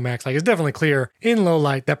 12 Pro Max. Like it's definitely clear in low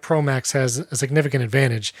light that Pro Max has a significant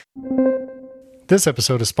advantage. This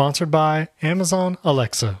episode is sponsored by Amazon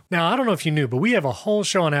Alexa. Now, I don't know if you knew, but we have a whole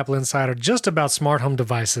show on Apple Insider just about smart home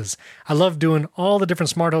devices. I love doing all the different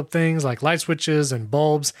smart home things like light switches and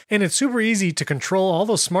bulbs, and it's super easy to control all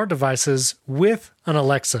those smart devices with an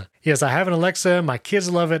Alexa. Yes, I have an Alexa. My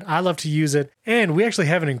kids love it. I love to use it. And we actually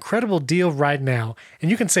have an incredible deal right now.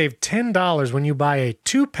 And you can save $10 when you buy a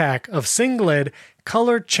 2-pack of single-LED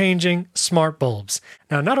color-changing smart bulbs.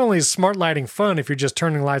 Now, not only is smart lighting fun if you're just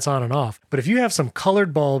turning lights on and off, but if you have some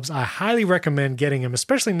colored bulbs, I highly recommend getting them,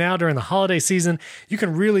 especially now during the holiday season. You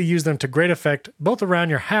can really use them to great effect both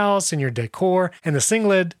around your house and your decor. And the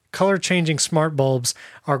single-LED color-changing smart bulbs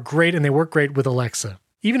are great and they work great with Alexa.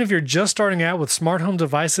 Even if you're just starting out with smart home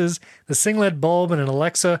devices, the single-LED bulb and an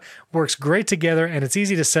Alexa works great together and it's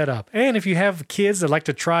easy to set up. And if you have kids that like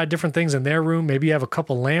to try different things in their room, maybe you have a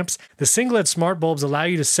couple lamps, the single-LED smart bulbs allow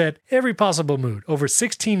you to set every possible mood. Over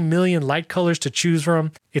 16 million light colors to choose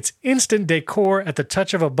from. It's instant decor at the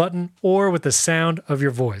touch of a button or with the sound of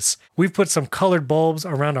your voice. We've put some colored bulbs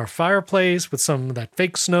around our fireplace with some of that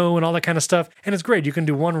fake snow and all that kind of stuff. And it's great. You can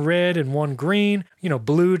do one red and one green,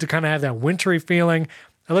 blue to kind of have that wintry feeling.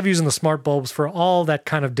 I love using the smart bulbs for all that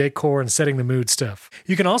kind of decor and setting the mood stuff.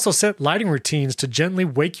 You can also set lighting routines to gently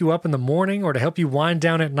wake you up in the morning or to help you wind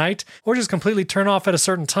down at night or just completely turn off at a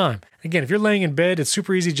certain time. Again, if you're laying in bed, it's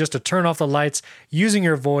super easy just to turn off the lights using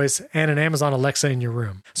your voice and an Amazon Alexa in your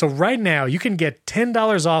room. So right now, you can get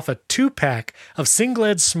 $10 off a 2-pack of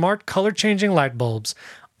single-LED smart color-changing light bulbs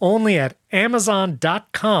only at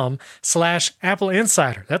Amazon.com/Apple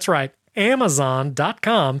Insider. That's right.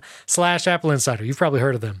 Amazon.com/Apple Insider. You've probably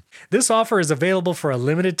heard of them. This offer is available for a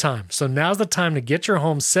limited time, so now's the time to get your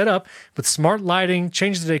home set up with smart lighting,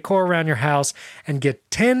 change the decor around your house, and get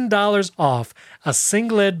 $10 off a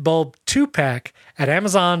single-LED bulb 2-pack at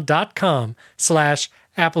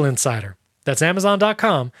Amazon.com/Apple Insider. That's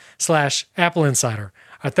Amazon.com/Apple Insider.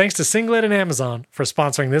 Our thanks to Single-LED and Amazon for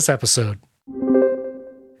sponsoring this episode.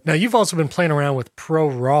 Now, you've also been playing around with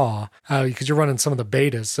ProRaw because you're running some of the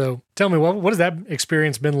betas. So tell me, what has that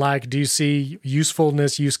experience been like? Do you see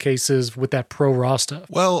usefulness, use cases with that ProRaw stuff?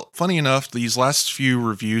 Well, funny enough, these last few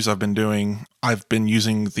reviews I've been doing, I've been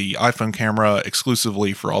using the iPhone camera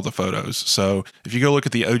exclusively for all the photos. So if you go look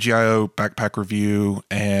at the OGIO backpack review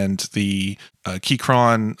and the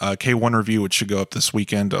Keychron K1 review, which should go up this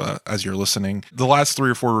weekend as you're listening, the last 3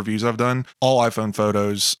 or 4 reviews I've done, all iPhone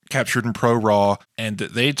photos captured in ProRAW, and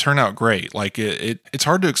they turn out great. Like it's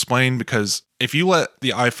hard to explain because if you let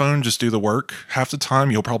the iPhone just do the work, half the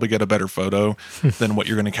time you'll probably get a better photo than what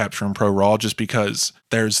you're going to capture in ProRAW, just because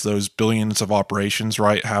there's those billions of operations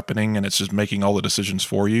happening and it's just making all the decisions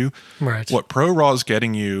for you. Right. What ProRAW is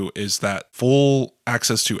getting you is that full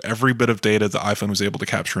access to every bit of data the iPhone was able to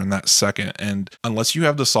capture in that second. And unless you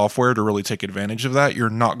have the software to really take advantage of that,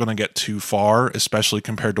 you're not going to get too far, especially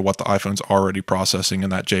compared to what the iPhone's already processing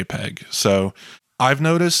in that JPEG. So I've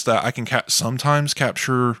noticed that I can sometimes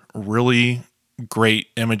capture really great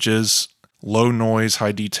images, low noise,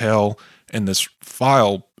 high detail in this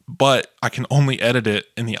file, but I can only edit it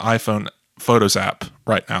in the iPhone Photos app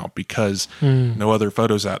right now because no other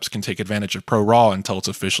Photos apps can take advantage of ProRAW until it's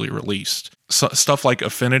officially released. So, stuff like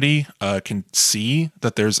Affinity can see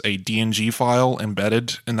that there's a DNG file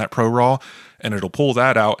embedded in that ProRAW, and it'll pull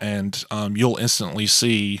that out, and you'll instantly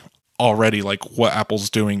see already like what Apple's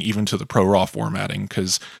doing even to the ProRAW formatting,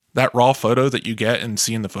 because that raw photo that you get and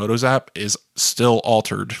see in the Photos app is still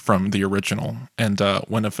altered from the original. And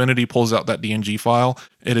when Affinity pulls out that DNG file,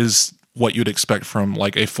 it is what you'd expect from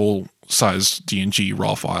like a full-size DNG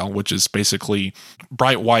raw file, which is basically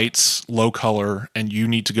bright whites, low color, and you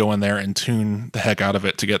need to go in there and tune the heck out of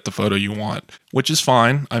it to get the photo you want, which is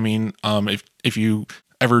fine. I mean, if you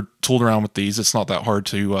ever tooled around with these, it's not that hard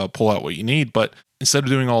to pull out what you need, but instead of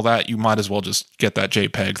doing all that, you might as well just get that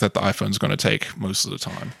JPEG that the iPhone's going to take most of the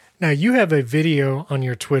time. Now, you have a video on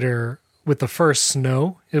your Twitter with the first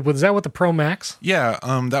snow. Was that with the Pro Max? Yeah,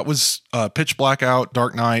 that was pitch black out,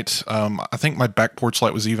 dark night. I think my back porch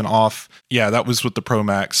light was even off. Yeah, that was with the Pro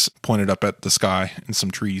Max pointed up at the sky and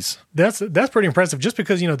some trees. That's pretty impressive, just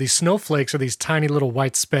because, these snowflakes are these tiny little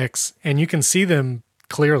white specks, and you can see them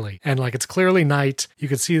clearly. And like it's clearly night. You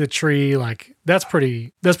can see the tree. Like that's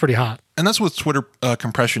pretty hot. And that's with Twitter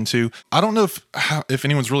compression too. I don't know if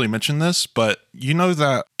anyone's really mentioned this, but you know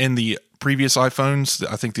that in the previous iPhones,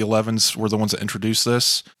 I think the 11s were the ones that introduced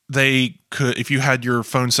this. They could, if you had your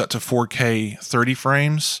phone set to 4K 30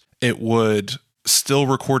 frames, it would still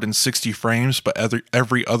record in 60 frames, but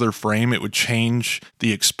every other frame it would change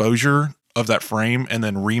the exposure of that frame and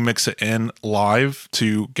then remix it in live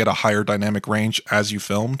to get a higher dynamic range as you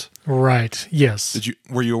filmed. Right. Yes.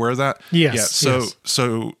 Were you aware of that? Yes. Yeah.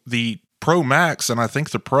 So the Pro Max and I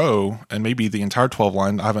think the Pro and maybe the entire 12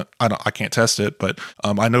 line, I can't test it, but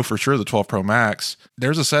I know for sure the 12 Pro Max,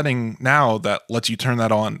 there's a setting now that lets you turn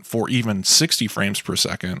that on for even 60 frames per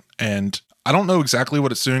second. And I don't know exactly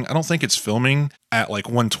what it's doing. I don't think it's filming at like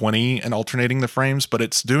 120 and alternating the frames, but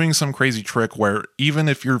it's doing some crazy trick where even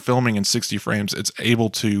if you're filming in 60 frames, it's able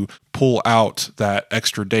to pull out that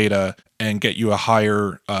extra data and get you a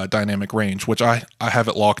higher dynamic range, which I have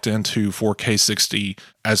it locked into 4K 60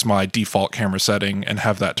 as my default camera setting and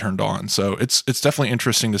have that turned on. So it's definitely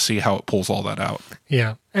interesting to see how it pulls all that out.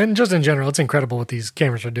 Yeah. And just in general, it's incredible what these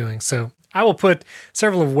cameras are doing. So I will put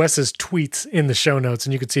several of Wes's tweets in the show notes,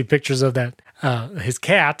 and you can see pictures of that, his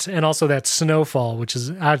cat, and also that snowfall, which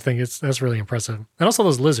is, I think that's really impressive. And also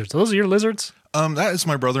those lizards. Are those your lizards? That is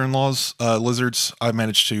my brother-in-law's lizards. I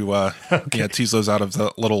managed to tease those out of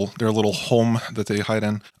their little home that they hide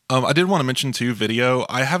in. I did want to mention too, video.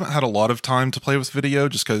 I haven't had a lot of time to play with video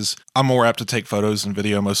just because I'm more apt to take photos than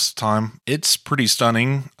video most of the time. It's pretty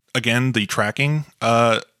stunning. Again, the tracking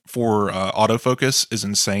for autofocus is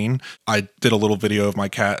insane. I did a little video of my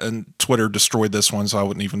cat, and Twitter destroyed this one, so I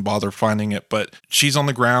wouldn't even bother finding it. But she's on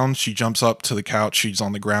the ground, she jumps up to the couch, she's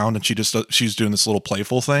on the ground, and she's doing this little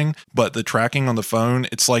playful thing. But the tracking on the phone,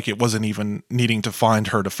 it's like it wasn't even needing to find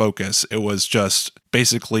her to focus. It was just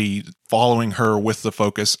basically following her with the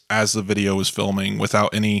focus as the video was filming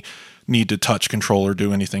without any need to touch control or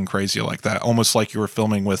do anything crazy like that. Almost like you were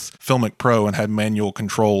filming with Filmic Pro and had manual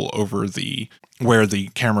control over where the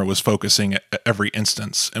camera was focusing at every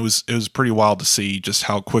instance. It was pretty wild to see just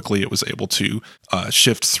how quickly it was able to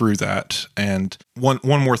shift through that. And one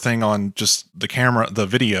more thing on just the camera, the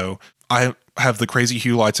video, I have the crazy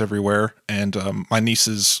hue lights everywhere, and my niece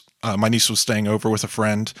was staying over with a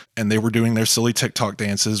friend, and they were doing their silly TikTok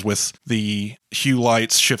dances with the hue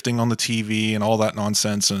lights shifting on the TV and all that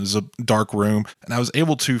nonsense. And it was a dark room, and I was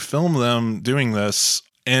able to film them doing this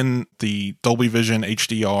in the Dolby Vision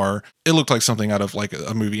HDR. It looked like something out of like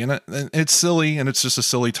a movie, and it's silly, and it's just a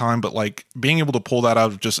silly time, but like being able to pull that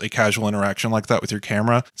out of just a casual interaction like that with your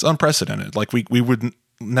camera, it's unprecedented. Like we wouldn't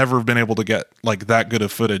never have been able to get like that good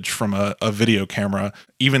of footage from a video camera,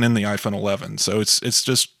 even in the iPhone 11. So it's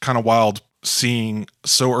just kind of wild seeing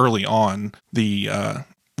so early on the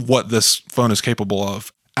what this phone is capable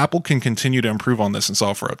of. Apple can continue to improve on this in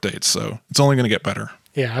software updates, so it's only going to get better.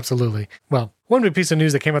 Yeah, absolutely. Well, one big piece of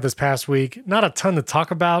news that came out this past week, not a ton to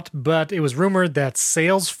talk about, but it was rumored that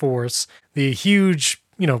Salesforce, the huge,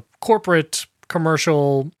 corporate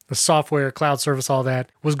commercial, the software, cloud service, all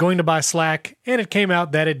that, was going to buy Slack, and it came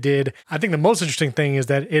out that it did. I think the most interesting thing is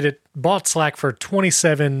that it bought Slack for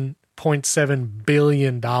 $27.7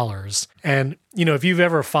 billion. And, if you've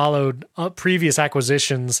ever followed previous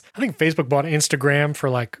acquisitions, I think Facebook bought Instagram for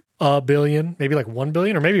like $1 billion, maybe like $1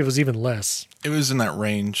 billion, or maybe it was even less. It was in that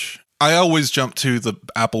range. I always jump to the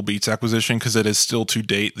Apple Beats acquisition because it is still to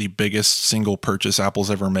date the biggest single purchase Apple's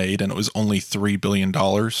ever made, and it was only $3 billion.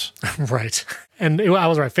 Right. And I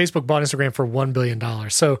was right. Facebook bought Instagram for $1 billion.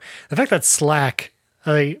 So the fact that Slack,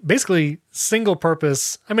 basically single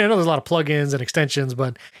purpose, I know there's a lot of plugins and extensions,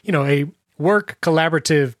 but, a work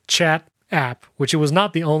collaborative chat app, which it was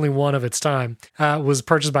not the only one of its time, was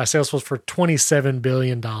purchased by Salesforce for $27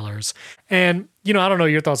 billion. And, I don't know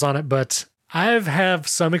your thoughts on it, but I've have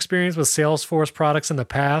some experience with Salesforce products in the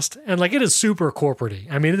past, and it is super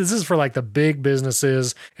corporate-y. This is for the big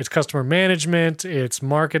businesses. It's customer management, it's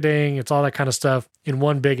marketing, it's all that kind of stuff in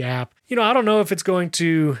one big app. I don't know if I don't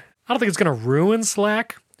think it's going to ruin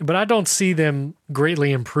Slack, but I don't see them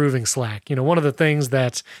greatly improving Slack. One of the things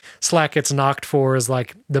that Slack gets knocked for is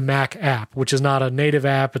the Mac app, which is not a native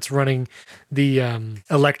app. It's running the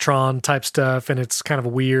Electron type stuff, and it's kind of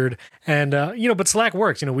weird. And, but Slack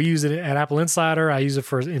works. We use it at Apple Insider. I use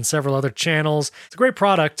it in several other channels. It's a great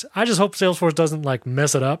product. I just hope Salesforce doesn't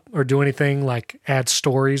mess it up or do anything add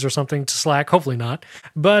stories or something to Slack. Hopefully not.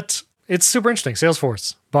 But it's super interesting.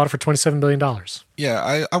 Salesforce bought it for $27 billion.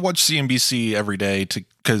 Yeah, I watch CNBC every day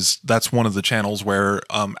because that's one of the channels where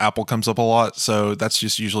Apple comes up a lot. So that's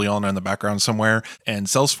just usually on in the background somewhere. And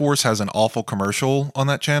Salesforce has an awful commercial on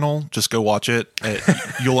that channel. Just go watch it.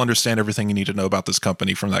 You'll understand everything you need to know about this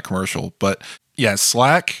company from that commercial. But yeah,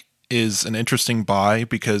 Slack is an interesting buy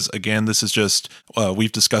because, again, this is just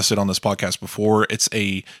we've discussed it on this podcast before. It's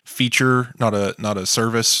a feature, not a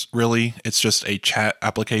service, really. It's just a chat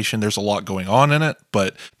application. There's a lot going on in it,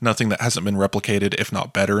 but nothing that hasn't been replicated, if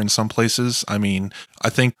not better in some places. I think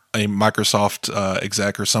a Microsoft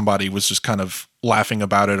exec or somebody was just kind of laughing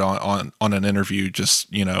about it on an interview.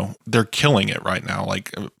 Just, they're killing it right now.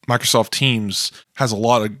 Like Microsoft Teams has a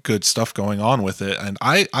lot of good stuff going on with it. And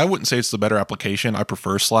I wouldn't say it's the better application. I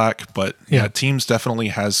prefer Slack, but yeah, Teams definitely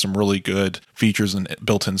has some really good features and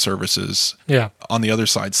built-in services. Yeah. On the other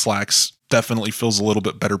side, Slack's definitely feels a little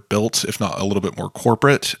bit better built, if not a little bit more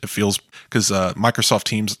corporate. It feels, because Microsoft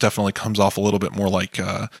Teams definitely comes off a little bit more like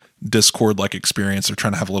Discord-like experience. They're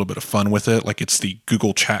trying to have a little bit of fun with it, like it's the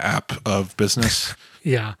Google Chat app of business.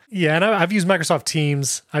 Yeah, and I've used Microsoft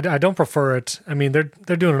Teams. I don't prefer it. I mean, they're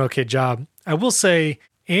doing an okay job. I will say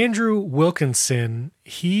Andrew Wilkinson,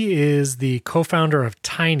 he is the co-founder of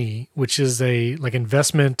Tiny, which is a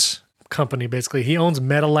investment company. Basically, he owns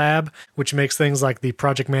MetaLab, which makes things like the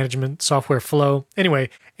project management software Flow. Anyway,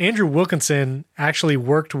 Andrew Wilkinson actually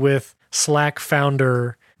worked with Slack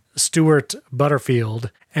founder Stuart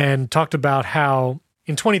Butterfield and talked about how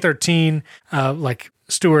in 2013,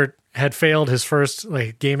 Stuart had failed his first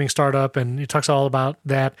gaming startup, and he talks all about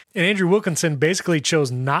that. And Andrew Wilkinson basically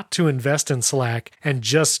chose not to invest in Slack and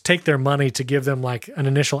just take their money to give them an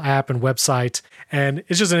initial app and website. And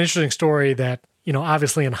it's just an interesting story that,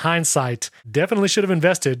 obviously in hindsight, definitely should have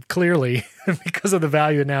invested, clearly, because of the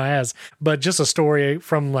value it now has. But just a story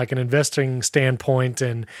from an investing standpoint,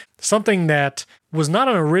 and something that was not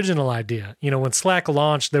an original idea. When Slack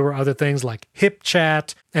launched, there were other things like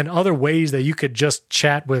HipChat and other ways that you could just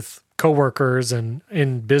chat with coworkers and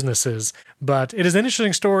in businesses. But it is an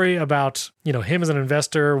interesting story about, him as an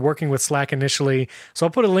investor working with Slack initially. So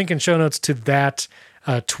I'll put a link in show notes to that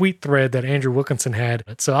tweet thread that Andrew Wilkinson had.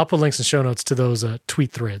 So I'll put links in show notes to those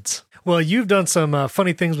tweet threads. Well, you've done some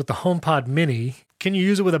funny things with the HomePod Mini. Can you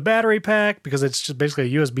use it with a battery pack? Because it's just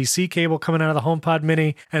basically a USB-C cable coming out of the HomePod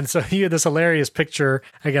Mini. And so you had this hilarious picture.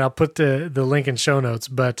 Again, I'll put the link in show notes,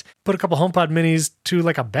 but put a couple HomePod Minis to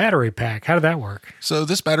a battery pack. How did that work? So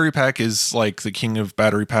this battery pack is like the king of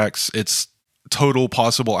battery packs. Its total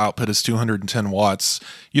possible output is 210 watts.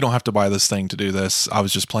 You don't have to buy this thing to do this. I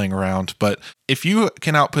was just playing around. But if you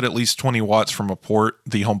can output at least 20 watts from a port,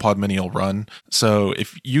 the HomePod Mini will run. So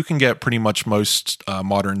if you can get pretty much most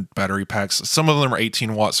modern battery packs, some of them are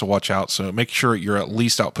 18 watts, so watch out. So make sure you're at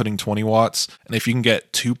least outputting 20 watts. And if you can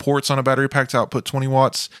get 2 ports on a battery pack to output 20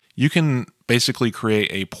 watts, you can basically create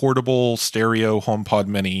a portable stereo HomePod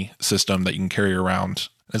Mini system that you can carry around.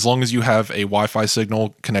 As long as you have a Wi-Fi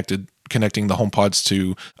signal connecting the HomePods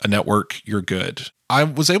to a network, you're good. I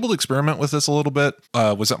was able to experiment with this a little bit.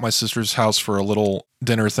 Was at my sister's house for a little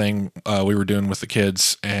dinner thing we were doing with the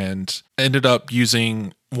kids, and ended up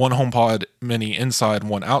using one HomePod Mini inside and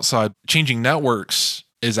one outside. Changing networks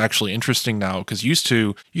is actually interesting now, because used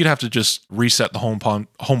to, you'd have to just reset the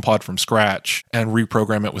HomePod from scratch and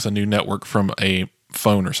reprogram it with a new network from a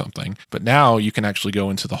phone or something. But now you can actually go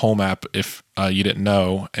into the Home app if you didn't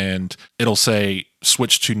know, and it'll say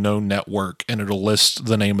switch to no network, and it'll list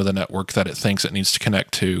the name of the network that it thinks it needs to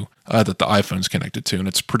connect to, that the iPhone's connected to. And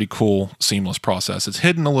it's a pretty cool, seamless process. It's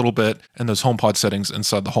hidden a little bit in those HomePod settings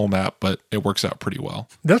inside the Home app, but it works out pretty well.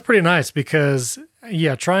 That's pretty nice, because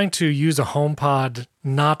trying to use a HomePod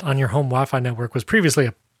not on your home Wi-Fi network was previously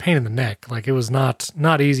a pain in the neck. It was not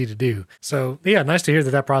easy to do. So nice to hear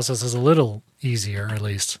that process is a little easier, at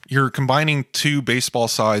least. You're combining 2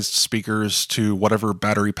 baseball-sized speakers to whatever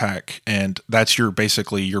battery pack, and that's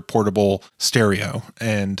basically your portable stereo.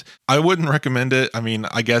 And I wouldn't recommend it. I mean,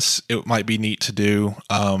 I guess it might be neat to do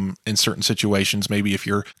in certain situations. Maybe if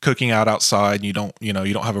you're cooking out outside and you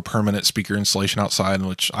don't have a permanent speaker installation outside,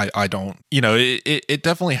 which I don't. It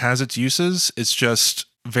definitely has its uses. It's just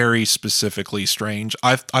very specifically strange.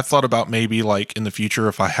 I've thought about maybe in the future,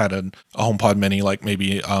 if I had a HomePod Mini,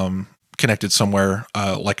 maybe connected somewhere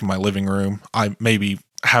in my living room, I maybe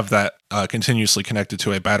have that continuously connected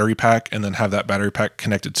to a battery pack, and then have that battery pack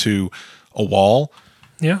connected to a wall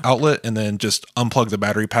outlet, and then just unplug the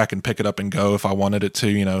battery pack and pick it up and go if I wanted it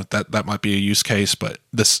to. That might be a use case, but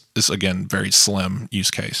this is, again, very slim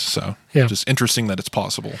use case. So just interesting that it's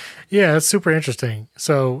possible. Yeah, it's super interesting.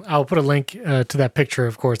 So I'll put a link to that picture,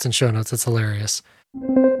 of course, in show notes. It's hilarious.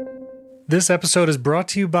 This episode is brought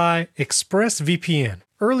to you by ExpressVPN.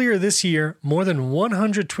 Earlier this year, more than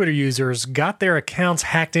 100 Twitter users got their accounts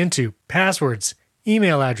hacked into, passwords,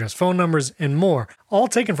 email address, phone numbers, and more, all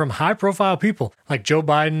taken from high-profile people like Joe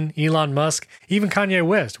Biden, Elon Musk, even Kanye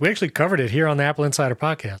West. We actually covered it here on the Apple Insider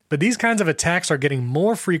podcast. But these kinds of attacks are getting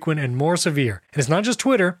more frequent and more severe. And it's not just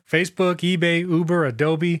Twitter. Facebook, eBay, Uber,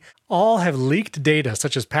 Adobe, all have leaked data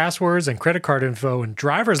such as passwords and credit card info and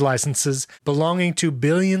driver's licenses belonging to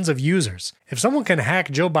billions of users. If someone can hack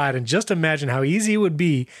Joe Biden, just imagine how easy it would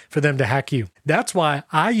be for them to hack you. That's why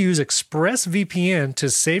I use ExpressVPN to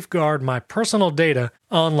safeguard my personal data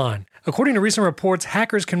online. According to recent reports,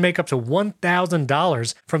 hackers can make up to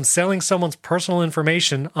 $1,000 from selling someone's personal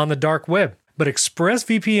information on the dark web. But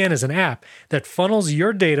ExpressVPN is an app that funnels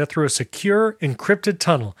your data through a secure, encrypted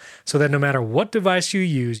tunnel so that no matter what device you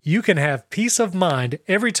use, you can have peace of mind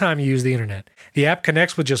every time you use the internet. The app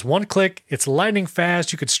connects with just one click, it's lightning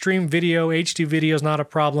fast, you could stream video, HD video is not a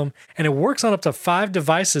problem, and it works on up to 5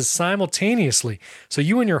 devices simultaneously, so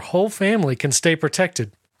you and your whole family can stay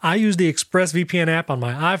protected. I use the ExpressVPN app on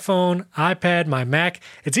my iPhone, iPad, my Mac.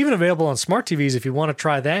 It's even available on smart TVs if you want to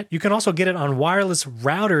try that. You can also get it on wireless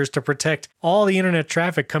routers to protect all the internet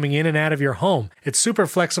traffic coming in and out of your home. It's super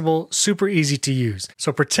flexible, super easy to use.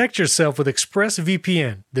 So protect yourself with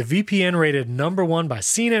ExpressVPN, the VPN rated #1 by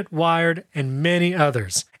CNET, Wired, and many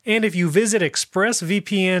others. And if you visit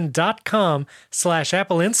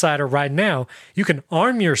expressvpn.com/Apple Insider right now, you can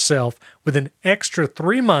arm yourself with an extra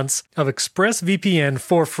 3 months of ExpressVPN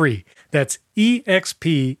for free. That's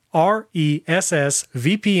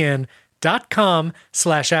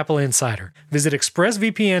expressvpn.com/Apple Insider. Visit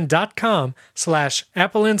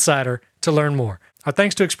expressvpn.com/Apple Insider to learn more. Our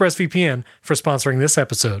thanks to ExpressVPN for sponsoring this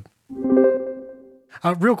episode.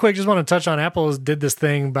 Real quick, just want to touch on Apple did this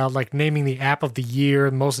thing about like naming the app of the year,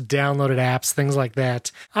 most downloaded apps, things like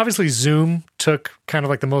that. Obviously, Zoom took kind of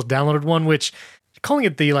like the most downloaded one, which calling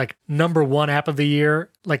it the like #1 app of the year,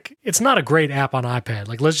 like it's not a great app on iPad.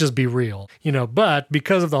 Like, let's just be real, but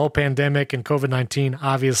because of the whole pandemic and COVID-19,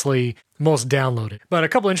 obviously most downloaded. But a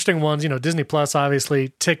couple interesting ones, Disney Plus, obviously,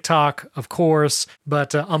 TikTok, of course,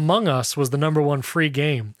 but Among Us was the #1 free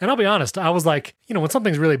game. And I'll be honest, I was like, when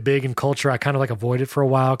something's really big in culture, I kind of like avoid it for a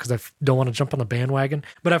while because I don't want to jump on the bandwagon.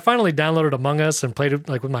 But I finally downloaded Among Us and played it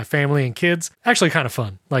like with my family and kids. Actually kind of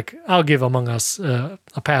fun. Like, I'll give Among Us a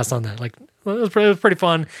pass on that. Like, it was pretty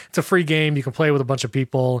fun. It's a free game. You can play with a bunch of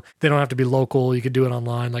people. They don't have to be local. You could do it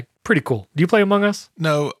online. Like, pretty cool. Do you play Among Us?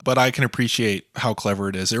 No, but I can appreciate how clever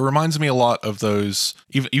it is. It reminds me a lot of those,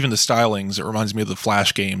 even the stylings. It reminds me of the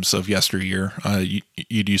Flash games of yesteryear.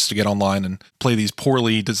 You'd used to get online and play these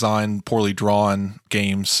poorly designed, poorly drawn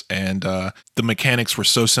games, and the mechanics were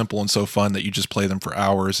so simple and so fun that you just play them for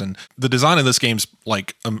hours. And the design of this game's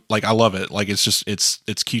like I love it. Like, it's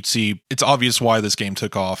cutesy. It's obvious why this game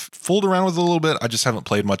took off. Fooled around with it a little bit. I just haven't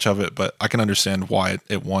played much of it, but I can understand why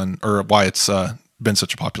it won, or why it's been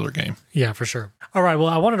such a popular game. Yeah, for sure. All right, well,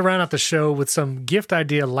 I wanted to round out the show with some gift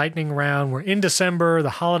idea lightning round. We're in December,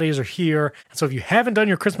 the holidays are here, and so if you haven't done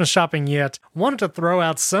your Christmas shopping yet, wanted to throw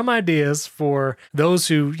out some ideas for those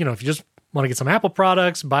who, if you just want to get some Apple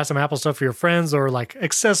products, buy some Apple stuff for your friends, or like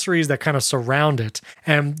accessories that kind of surround it.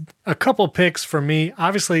 And a couple picks for me,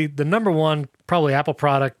 obviously the #1 probably Apple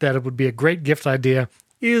product that it would be a great gift idea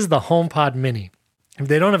is the HomePod Mini. If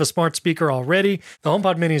they don't have a smart speaker already, the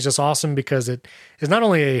HomePod Mini is just awesome because it is not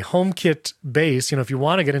only a HomeKit base, if you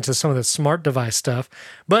want to get into some of the smart device stuff,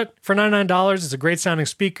 but for $99, it's a great sounding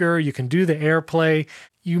speaker. You can do the AirPlay.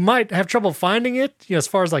 You might have trouble finding it, as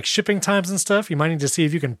far as like shipping times and stuff. You might need to see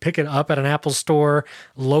if you can pick it up at an Apple store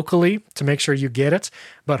locally to make sure you get it.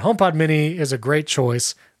 But HomePod Mini is a great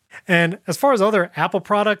choice. And as far as other Apple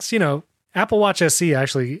products, Apple Watch SE,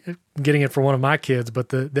 actually getting it for one of my kids, but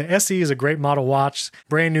the SE is a great model watch,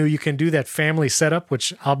 brand new. You can do that family setup,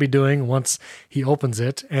 which I'll be doing once he opens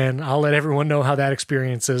it, and I'll let everyone know how that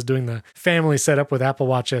experience is doing the family setup with Apple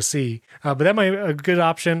Watch SE. But that might be a good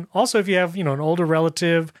option. Also, if you have an older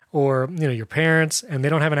relative or your parents and they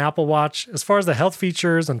don't have an Apple Watch, as far as the health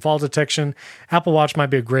features and fall detection, Apple Watch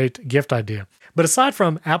might be a great gift idea. But aside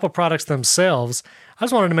from Apple products themselves, I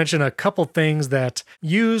just wanted to mention a couple things that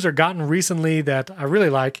used or gotten recently that I really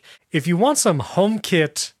like. If you want some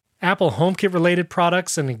HomeKit, Apple HomeKit related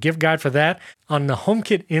products and a gift guide for that, on the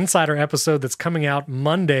HomeKit Insider episode that's coming out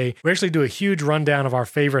Monday, we actually do a huge rundown of our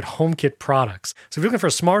favorite HomeKit products. So if you're looking for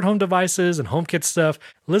smart home devices and HomeKit stuff,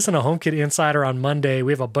 listen to HomeKit Insider on Monday.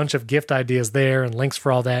 We have a bunch of gift ideas there and links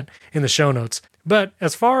for all that in the show notes. But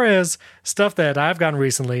as far as stuff that I've gotten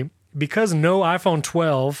recently, because no iPhone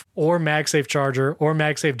 12 or MagSafe charger or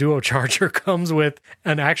MagSafe Duo charger comes with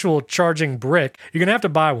an actual charging brick, you're going to have to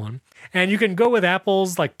buy one. And you can go with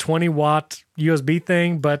Apple's like 20-watt USB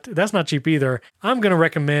thing, but that's not cheap either. I'm going to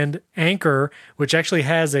recommend Anker, which actually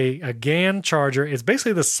has a GAN charger. It's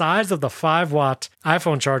basically the size of the 5-watt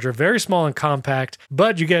iPhone charger, very small and compact,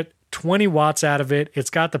 but you get 20 watts out of it. It's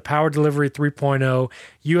got the power delivery 3.0,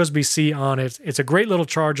 USB-C on it. It's a great little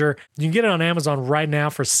charger. You can get it on Amazon right now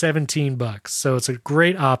for $17. So it's a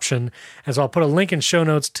great option. And so I'll put a link in show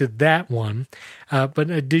notes to that one.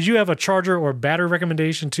 But did you have a charger or battery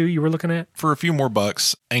recommendation too you were looking at? For a few more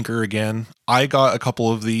bucks, Anker again. I got a couple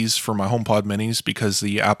of these for my HomePod Minis because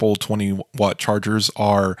the Apple 20-watt chargers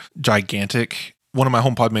are gigantic. one of my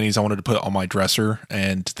HomePod minis I wanted to put on my dresser,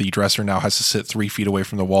 and the dresser now has to sit 3 feet away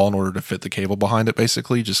from the wall in order to fit the cable behind it,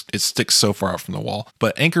 basically. Just it sticks so far out from the wall.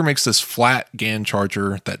 But Anker makes this flat GAN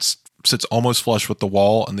charger that sits almost flush with the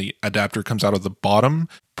wall, and the adapter comes out of the bottom.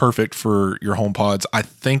 Perfect for your HomePods. I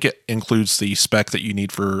think it includes the spec that you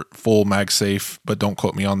need for full MagSafe, but don't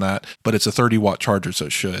quote me on that. But it's a 30-watt charger, so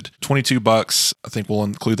it should. $22. I think we'll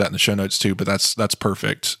include that in the show notes too, but that's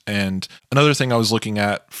perfect. And another thing I was looking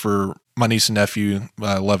at for my niece and nephew,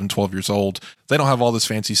 11, 12 years old, they don't have all this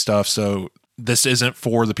fancy stuff, so this isn't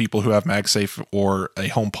for the people who have MagSafe or a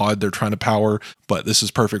HomePod they're trying to power, but this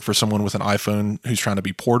is perfect for someone with an iPhone who's trying to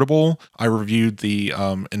be portable. I reviewed the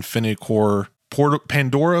InfiniCore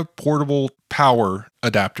Pandora portable power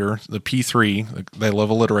adapter, the P3. They love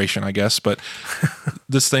alliteration, I guess, but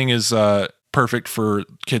this thing is perfect for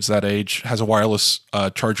kids that age. Has a wireless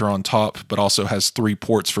charger on top, but also has 3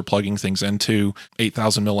 ports for plugging things into.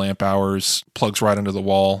 8,000 milliamp hours, plugs right into the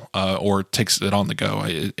wall, or takes it on the go.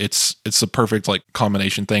 It's the perfect like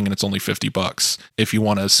combination thing, and it's only $50 if you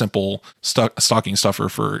want a simple stocking stuffer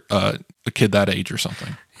for a kid that age or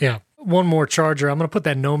something. Yeah. One more charger. I'm going to put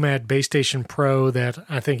that Nomad Base Station Pro that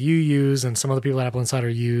I think you use and some other people at Apple Insider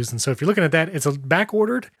use. And so if you're looking at that, it's back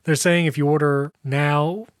ordered. They're saying if you order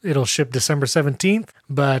now, it'll ship December 17th,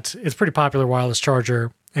 but it's a pretty popular wireless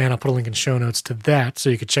charger. And I'll put a link in show notes to that so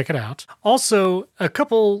you could check it out. Also, a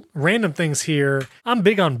couple random things here. I'm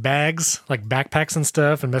big on bags, like backpacks and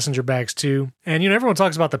stuff, and messenger bags too. And, everyone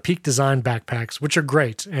talks about the Peak Design backpacks, which are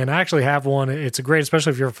great. And I actually have one. It's great,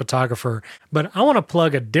 especially if you're a photographer. But I want to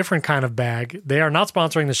plug a different kind of bag. They are not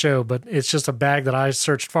sponsoring the show, but it's just a bag that I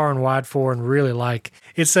searched far and wide for and really like.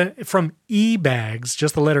 It's from eBags,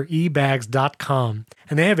 just the letter ebags.com.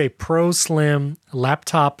 And they have a Pro Slim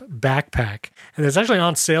laptop backpack. And it's actually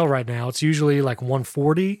on sale right now. It's usually like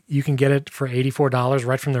 $140. You can get it for $84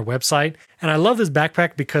 right from their website. And I love this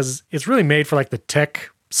backpack because it's really made for like the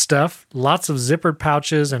tech stuff. Lots of zippered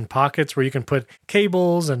pouches and pockets where you can put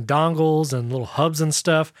cables and dongles and little hubs and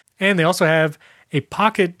stuff. And they also have a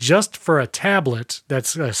pocket just for a tablet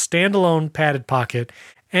that's a standalone padded pocket,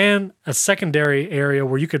 and a secondary area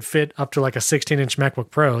where you could fit up to like a 16-inch MacBook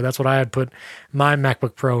Pro. That's what I had put my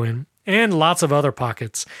MacBook Pro in. And lots of other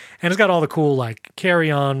pockets. And it's got all the cool like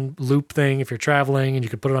carry-on loop thing if you're traveling, and you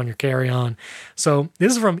could put it on your carry-on. So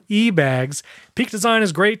this is from eBags. Peak Design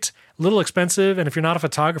is great, a little expensive, and if you're not a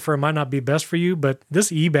photographer, it might not be best for you, but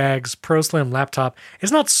this eBags Pro Slim laptop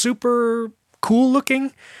is not super cool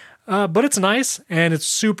looking, but it's nice and it's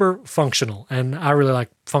super functional, and I really like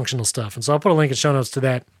functional stuff. And so I'll put a link in show notes to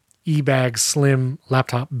that eBags Slim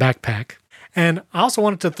laptop backpack. And I also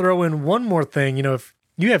wanted to throw in one more thing. If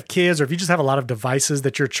you have kids or if you just have a lot of devices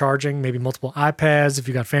that you're charging, maybe multiple iPads, if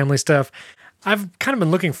you got family stuff, I've kind of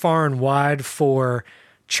been looking far and wide for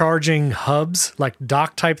charging hubs, like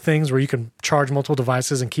dock type things where you can charge multiple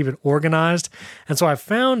devices and keep it organized. And so I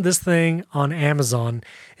found this thing on Amazon.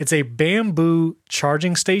 It's a bamboo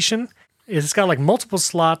charging station. It's got like multiple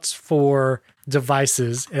slots for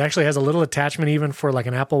devices. It actually has a little attachment even for like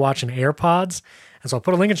an Apple Watch and AirPods. And so I'll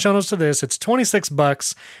put a link in show notes to this. It's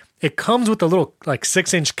 $26. It comes with the little like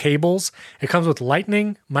 6-inch cables. It comes with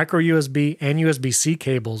Lightning, micro USB, and USB-C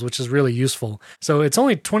cables, which is really useful. So it's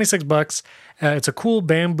only $26. It's a cool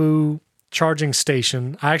bamboo charging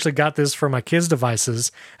station. I actually got this for my kids'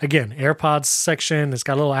 devices. Again, AirPods section. It's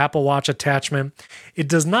got a little Apple Watch attachment. It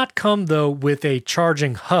does not come, though, with a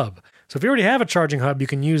charging hub. So if you already have a charging hub, you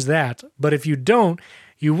can use that. But if you don't,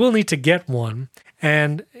 you will need to get one.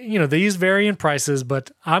 And, these vary in prices,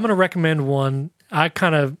 but I'm going to recommend one. I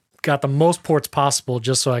kind of got the most ports possible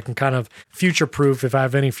just so I can kind of future-proof if I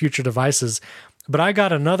have any future devices. But I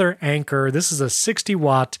got another Anker. This is a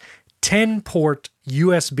 60-watt, 10-port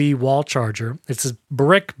USB wall charger. It's a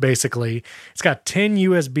brick, basically. It's got 10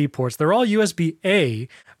 USB ports. They're all USB-A,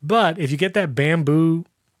 but if you get that bamboo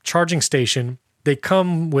charging station, they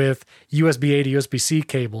come with USB-A to USB-C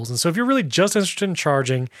cables. And so if you're really just interested in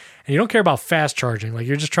charging and you don't care about fast charging, like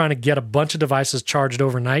you're just trying to get a bunch of devices charged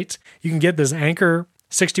overnight, you can get this Anker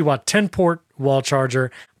 60-watt 10-port wall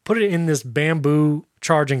charger, put it in this bamboo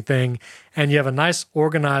charging thing, and you have a nice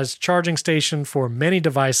organized charging station for many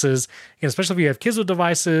devices, and especially if you have kids with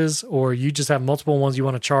devices or you just have multiple ones you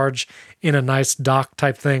want to charge in a nice dock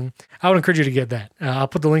type thing. I would encourage you to get that. I'll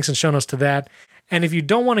put the links in show notes to that. And if you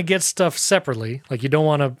don't want to get stuff separately, like you don't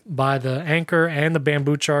want to buy the Anker and the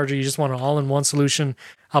bamboo charger, you just want an all-in-one solution,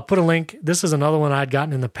 I'll put a link. This is another one I'd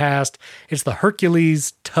gotten in the past. It's the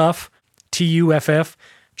Hercules Tuff, TUFF,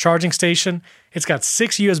 charging station. It's got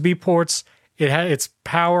 6 USB ports. It has its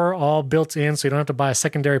power all built in, so you don't have to buy a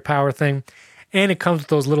secondary power thing. And it comes with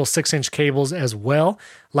those little 6-inch cables as well,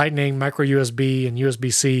 Lightning, micro USB, and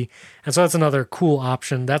USB-C. And so that's another cool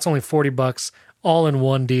option. That's only $40, all in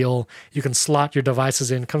one deal. You can slot your devices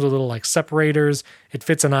in. It comes with little like separators. It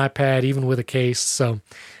fits an iPad, even with a case. So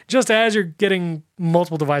just as you're getting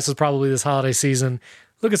multiple devices probably this holiday season,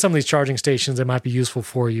 look at some of these charging stations that might be useful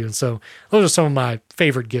for you. And so those are some of my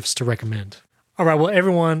favorite gifts to recommend. All right, well,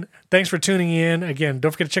 everyone, thanks for tuning in. Again,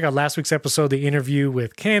 don't forget to check out last week's episode, the interview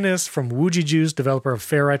with Candace from Wooji Juice, developer of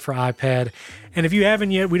Ferrite for iPad. And if you haven't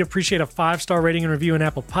yet, we'd appreciate a 5-star rating and review in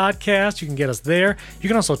Apple Podcasts. You can get us there. You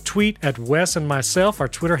can also tweet at Wes and myself. Our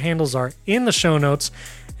Twitter handles are in the show notes.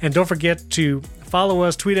 And don't forget to follow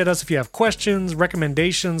us, tweet at us if you have questions,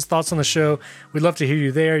 recommendations, thoughts on the show. We'd love to hear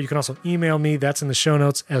you there. You can also email me. That's in the show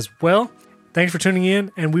notes as well. Thanks for tuning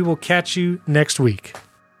in, and we will catch you next week.